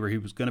wide receiver. He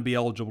was going to be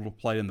eligible to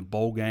play in the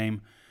bowl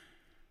game.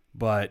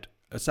 But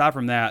aside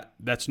from that,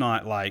 that's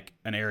not like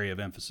an area of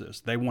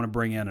emphasis. They want to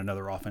bring in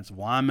another offensive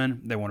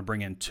lineman. They want to bring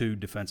in 2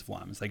 defensive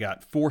linemen. They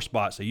got 4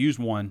 spots. They used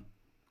 1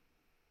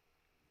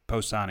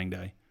 post-signing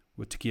day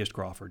with Takias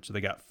Crawford. So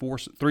they got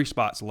 3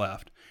 spots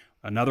left.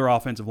 Another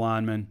offensive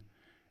lineman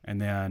and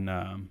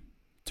then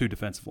 2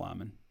 defensive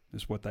linemen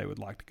is what they would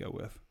like to go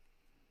with.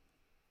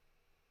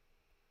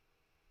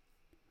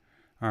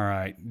 All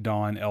right,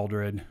 Don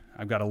Eldred.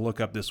 I've got to look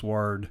up this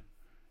word,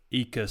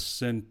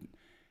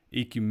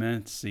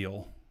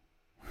 ecumensial.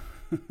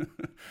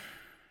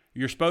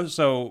 You're supposed to,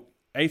 so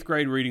 8th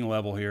grade reading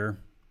level here.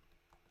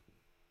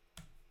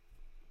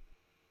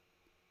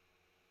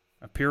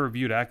 A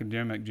peer-reviewed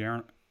academic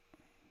journal.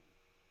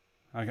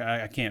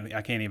 I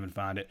can't even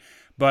find it.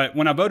 But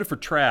when I voted for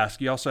Trask,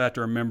 you also have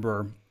to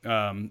remember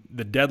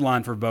the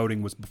deadline for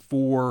voting was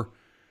before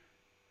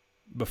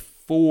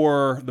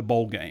the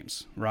bowl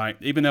games, right?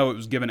 Even though it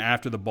was given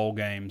after the bowl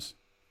games,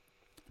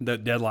 the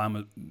deadline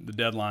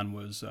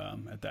was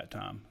at that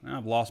time. Now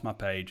I've lost my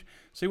page.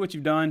 See what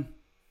you've done?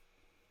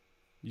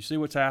 You see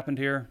what's happened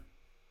here?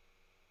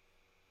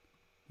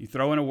 You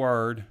throw in a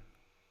word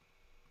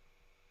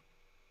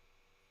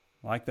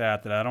like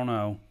that I don't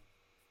know.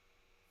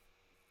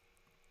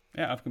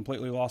 Yeah, I've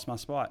completely lost my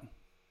spot.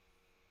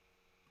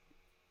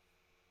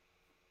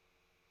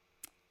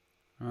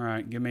 All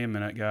right, give me a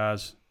minute,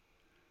 guys.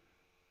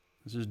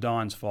 This is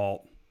Don's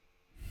fault.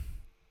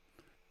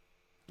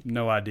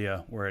 No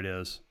idea where it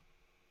is.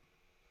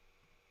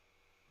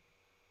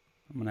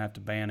 I'm going to have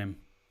to ban him.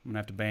 I'm going to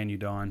have to ban you,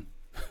 Don.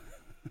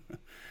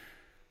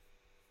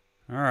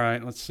 All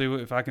right, let's see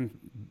if I can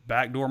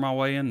backdoor my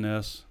way in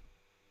this.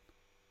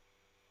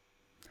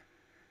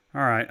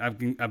 All right, I've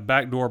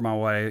backdoored my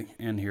way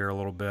in here a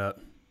little bit.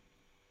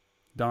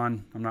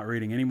 Don, I'm not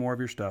reading any more of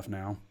your stuff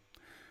now.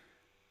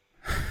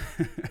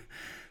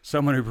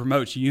 Someone who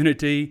promotes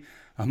unity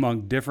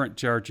among different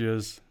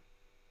churches.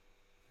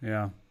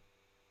 Yeah.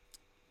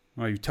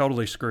 Well, you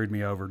totally screwed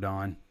me over,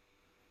 Don.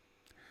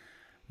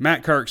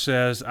 Matt Kirk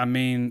says, I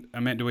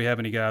meant, do we have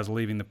any guys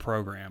leaving the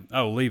program?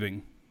 Oh,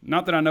 leaving.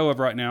 Not that I know of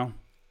right now.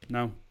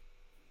 No.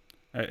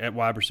 At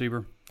wide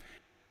receiver.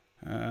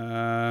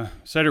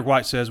 Cedric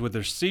White says, with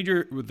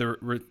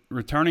the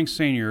returning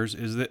seniors,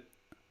 is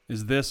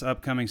this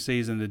upcoming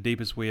season the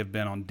deepest we have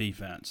been on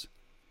defense?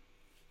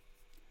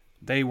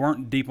 They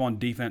weren't deep on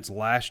defense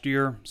last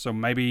year, so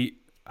maybe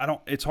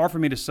it's hard for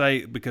me to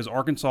say because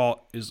Arkansas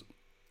is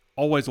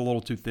always a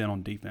little too thin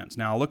on defense.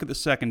 Now, I look at the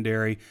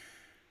secondary.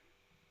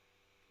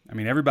 I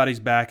mean,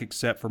 everybody's back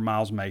except for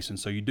Miles Mason,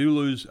 so you do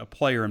lose a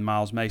player in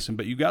Miles Mason,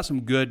 but you got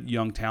some good,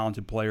 young,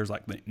 talented players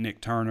like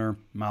Nick Turner,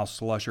 Miles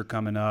Slusher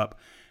coming up,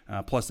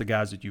 plus the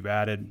guys that you've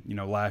added,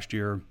 last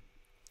year.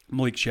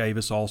 Malik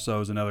Chavis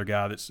also is another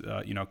guy that's,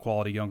 a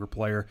quality younger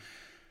player.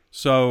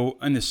 So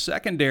in the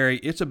secondary,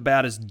 it's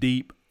about as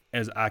deep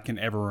as I can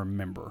ever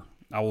remember.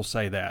 I will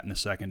say that in the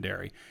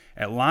secondary.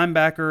 At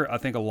linebacker, I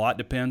think a lot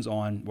depends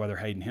on whether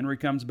Hayden Henry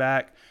comes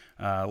back.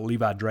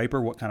 Levi Draper,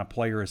 what kind of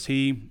player is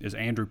he? Is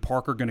Andrew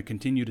Parker going to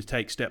continue to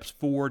take steps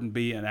forward and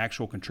be an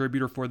actual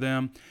contributor for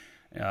them?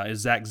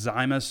 Is Zach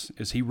Zymas,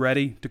 is he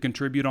ready to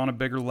contribute on a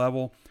bigger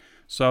level?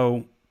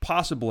 So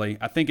possibly,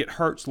 I think it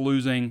hurts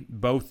losing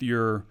both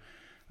your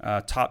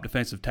top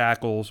defensive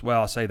tackles.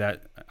 Well, I say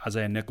that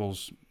Isaiah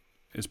Nichols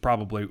is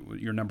probably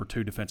your number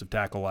 2 defensive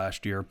tackle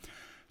last year.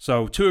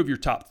 So 2 of your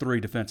top 3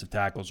 defensive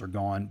tackles are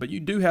gone, but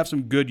you do have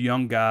some good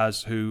young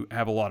guys who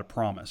have a lot of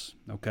promise,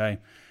 okay?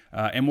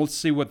 And we'll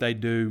see what they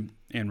do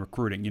in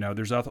recruiting.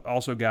 There's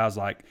also guys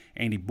like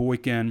Andy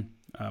Boykin,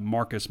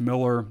 Marcus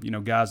Miller,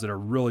 guys that are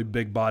really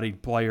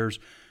big-bodied players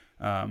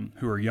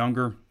who are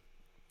younger.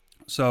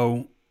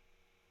 So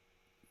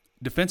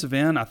defensive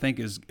end, I think,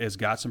 has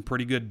got some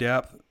pretty good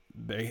depth.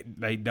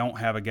 They don't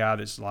have a guy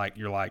that's like,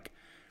 you're like,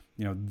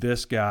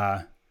 this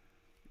guy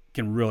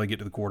can really get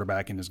to the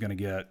quarterback and is going to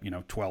get,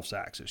 12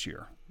 sacks this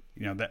year.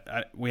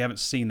 We haven't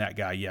seen that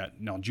guy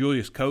yet. Now,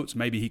 Julius Coates,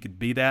 maybe he could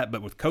be that,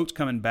 but with Coates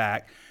coming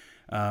back,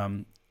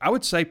 I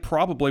would say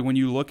probably when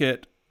you look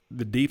at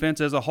the defense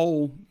as a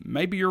whole,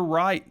 maybe you're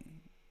right.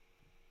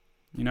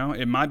 You know,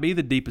 it might be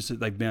the deepest that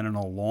they've been in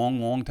a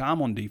long, long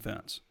time on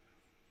defense,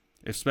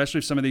 especially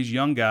if some of these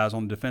young guys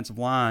on the defensive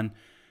line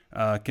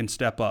can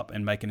step up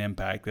and make an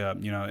impact.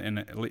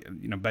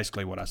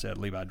 Basically what I said,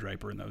 Levi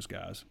Draper and those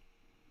guys.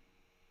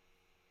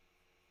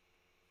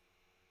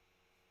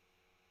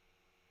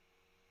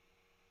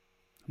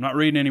 I'm not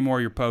reading any more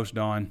of your posts,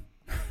 Dawn.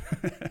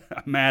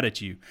 I'm mad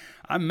at you.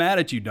 I'm mad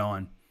at you,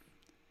 Dawn.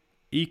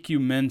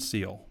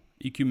 Ecumensial.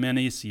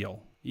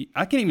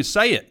 I can't even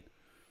say it.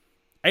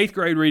 8th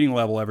grade reading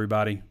level,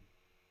 everybody.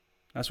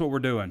 That's what we're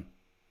doing.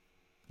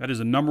 That is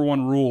the number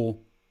one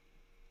rule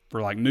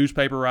for like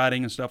newspaper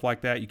writing and stuff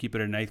like that. You keep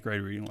it at an 8th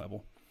grade reading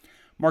level.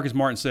 Marcus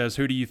Martin says,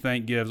 who do you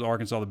think gives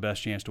Arkansas the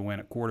best chance to win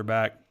at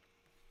quarterback?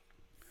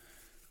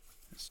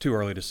 It's too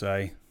early to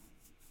say.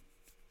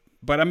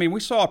 But, I mean,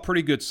 we saw a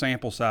pretty good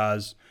sample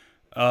size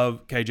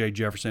of KJ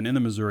Jefferson in the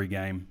Missouri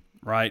game,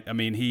 right? I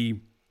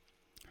mean,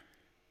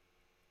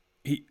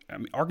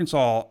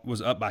 Arkansas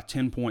was up by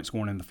 10 points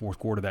going into the fourth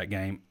quarter of that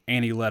game,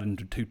 and he led them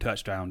to 2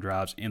 touchdown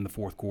drives in the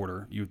fourth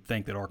quarter. You would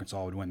think that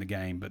Arkansas would win the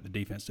game, but the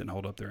defense didn't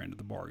hold up their end of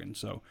the bargain.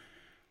 So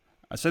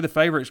I say the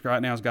favorites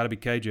right now has got to be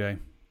KJ.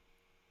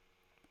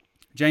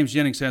 James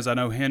Jennings says, I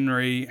know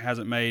Henry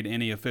hasn't made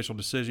any official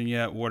decision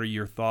yet. What are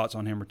your thoughts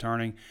on him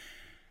returning?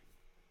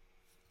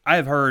 I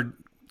have heard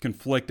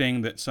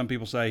conflicting that some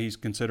people say he's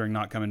considering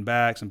not coming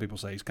back. Some people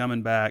say he's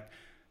coming back.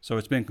 So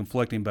it's been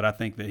conflicting, but I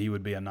think that he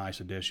would be a nice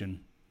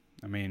addition.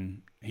 I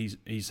mean,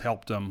 he's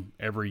helped them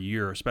every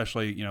year,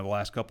 especially, the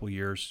last couple of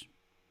years.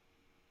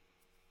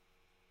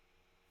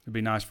 It'd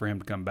be nice for him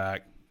to come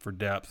back for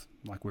depth,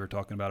 like we were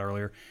talking about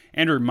earlier.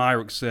 Andrew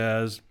Myrick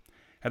says,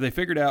 have they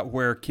figured out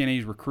where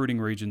Kenny's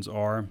recruiting regions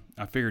are?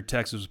 I figured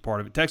Texas was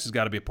part of it. Texas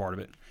got to be a part of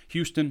it.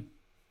 Houston,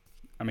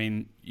 I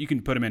mean, you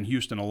can put him in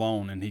Houston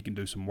alone, and he can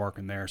do some work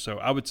in there. So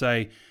I would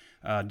say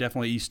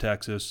definitely East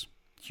Texas.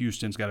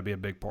 Houston's got to be a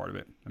big part of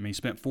it. I mean, he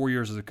spent 4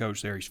 years as a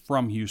coach there. He's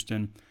from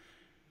Houston.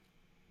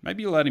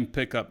 Maybe you let him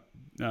peek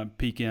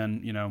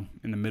in,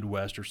 in the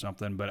Midwest or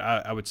something. But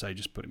I would say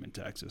just put him in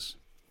Texas.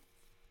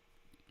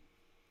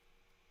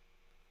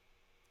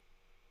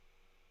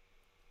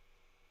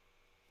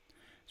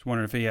 Just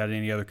wondering if he had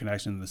any other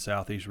connection to the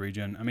Southeast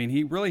region. I mean,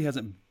 he really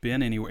hasn't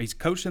been anywhere. He's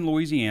coached in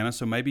Louisiana,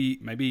 so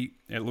maybe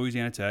at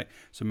Louisiana Tech.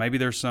 So maybe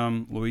there's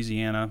some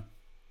Louisiana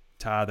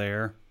tie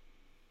there.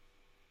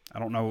 I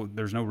don't know.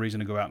 There's no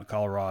reason to go out to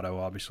Colorado,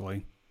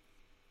 obviously.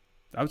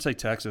 I would say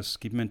Texas.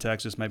 Keep him in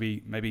Texas.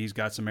 Maybe he's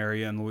got some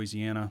area in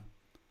Louisiana.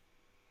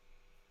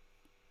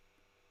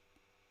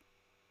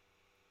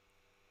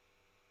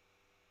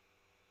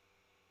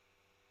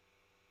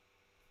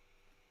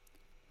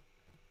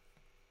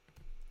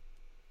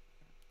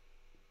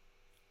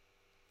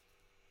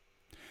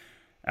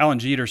 Alan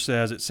Jeter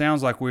says, it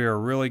sounds like we are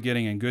really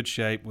getting in good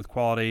shape with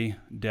quality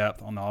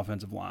depth on the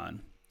offensive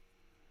line,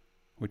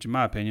 which in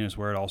my opinion is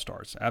where it all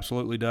starts.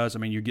 Absolutely does. I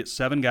mean, you get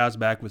 7 guys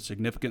back with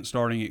significant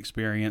starting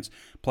experience,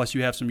 plus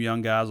you have some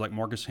young guys like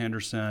Marcus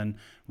Henderson,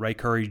 Ray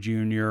Curry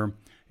Jr.,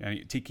 and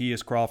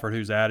Tykeus Crawford,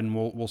 who's adding.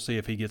 We'll see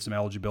if he gets some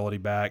eligibility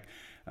back.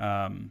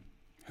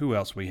 Who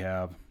else we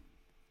have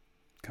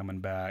coming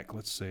back?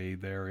 Let's see.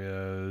 There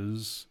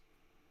is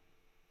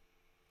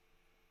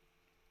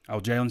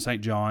Jalen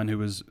St. John, who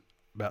was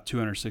about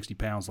 260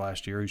 pounds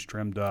last year. He's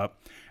trimmed up.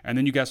 And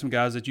then you got some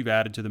guys that you've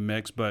added to the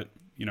mix, but,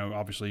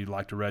 obviously you'd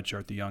like to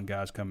redshirt the young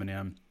guys coming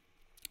in.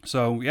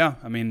 So, yeah,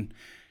 I mean,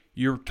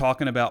 you're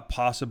talking about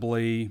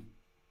possibly,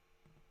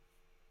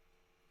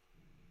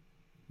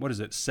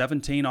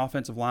 17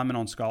 offensive linemen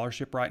on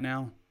scholarship right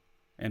now,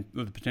 and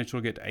with the potential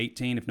to get to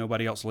 18 if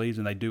nobody else leaves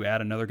and they do add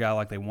another guy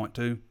like they want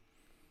to.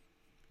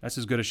 That's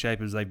as good a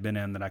shape as they've been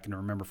in that I can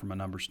remember from a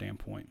number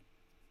standpoint.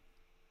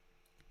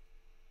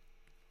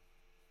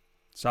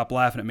 Stop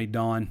laughing at me,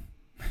 Don.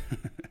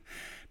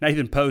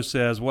 Nathan Post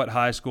says, what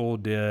high school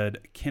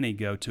did Kenny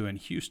go to in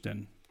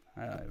Houston?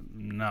 I'm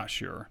not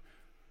sure.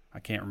 I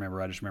can't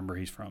remember. I just remember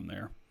he's from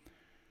there.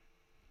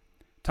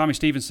 Tommy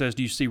Stevens says,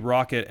 do you see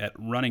Rocket at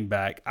running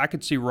back? I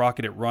could see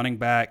Rocket at running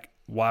back,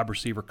 wide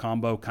receiver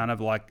combo, kind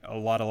of like a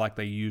lot of like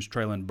they used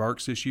Treylon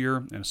Burks this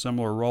year in a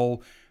similar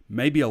role.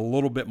 Maybe a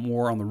little bit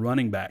more on the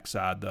running back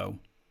side, though.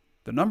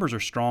 The numbers are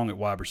strong at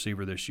wide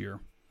receiver this year.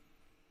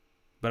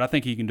 But I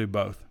think he can do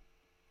both.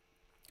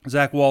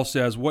 Zach Wall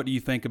says, what do you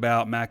think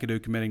about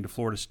McAdoo committing to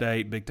Florida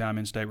State? Big-time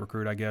in-state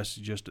recruit, I guess.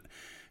 He just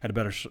had a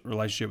better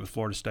relationship with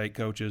Florida State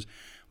coaches.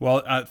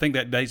 Well, I think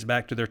that dates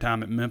back to their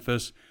time at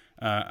Memphis.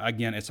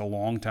 Again, it's a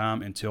long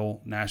time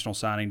until National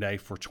Signing Day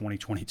for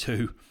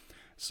 2022.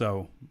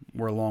 So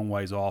we're a long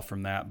ways off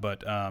from that.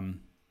 But, I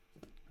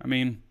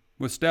mean,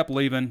 with Stepp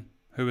leaving,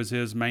 who is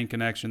his main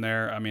connection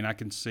there, I mean, I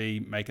can see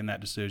making that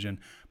decision.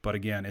 But,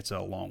 again, it's a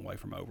long way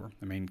from over.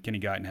 I mean,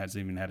 Kenny Guyton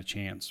hasn't even had a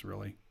chance,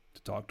 really,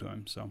 to talk to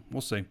him. So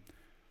we'll see.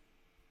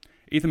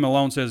 Ethan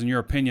Malone says, in your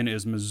opinion,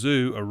 is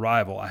Mizzou a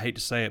rival? I hate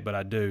to say it, but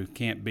I do.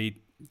 Can't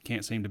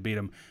seem to beat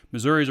them.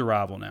 Missouri's a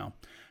rival now.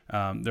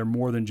 They're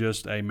more than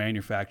just a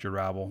manufactured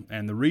rival.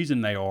 And the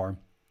reason they are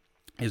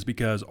is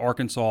because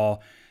Arkansas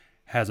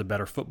has a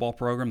better football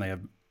program. They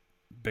have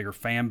bigger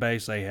fan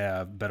base, they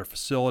have better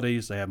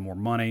facilities, they have more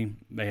money,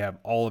 they have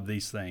all of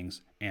these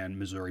things, and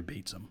Missouri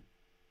beats them.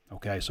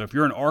 Okay, so if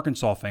you're an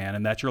Arkansas fan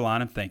and that's your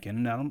line of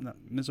thinking, now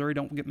Missouri,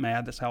 don't get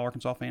mad. That's how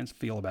Arkansas fans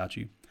feel about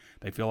you.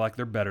 They feel like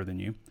they're better than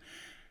you.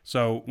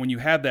 So when you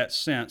have that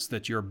sense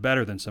that you're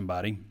better than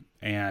somebody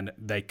and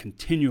they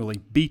continually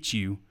beat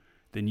you,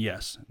 then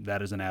yes,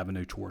 that is an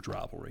avenue towards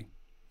rivalry.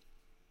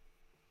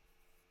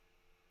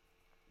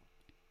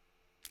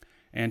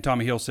 And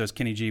Tommy Hill says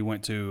Kenny G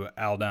went to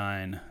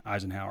Aldine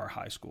Eisenhower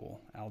High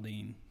School.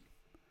 Aldine.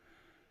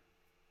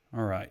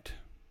 All right.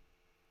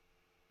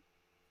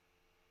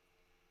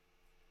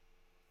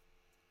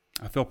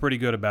 I feel pretty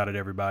good about it,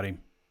 everybody.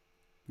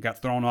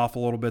 Got thrown off a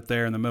little bit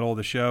there in the middle of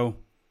the show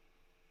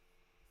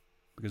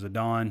because of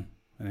Don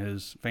and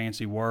his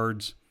fancy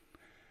words.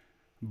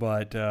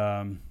 But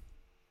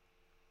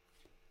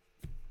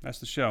that's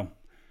the show.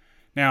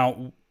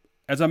 Now,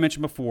 as I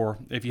mentioned before,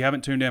 if you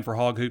haven't tuned in for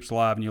Hog Hoops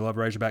Live and you love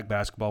Razorback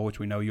basketball, which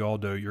we know you all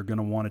do, you're going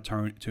to want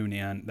to tune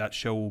in. That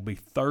show will be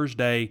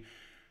Thursday,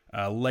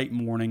 late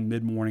morning,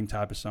 mid-morning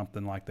type of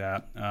something like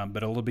that.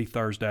 But it'll be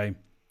Thursday.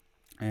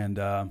 And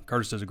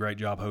Curtis does a great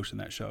job hosting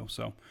that show.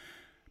 So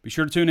be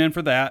sure to tune in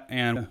for that.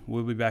 And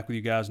we'll be back with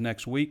you guys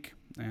next week.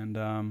 And,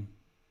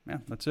 yeah,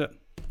 that's it.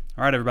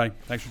 All right, everybody.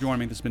 Thanks for joining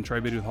me. This has been Trey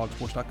Biddy with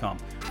hogsports.com.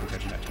 We'll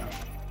catch you next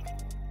time.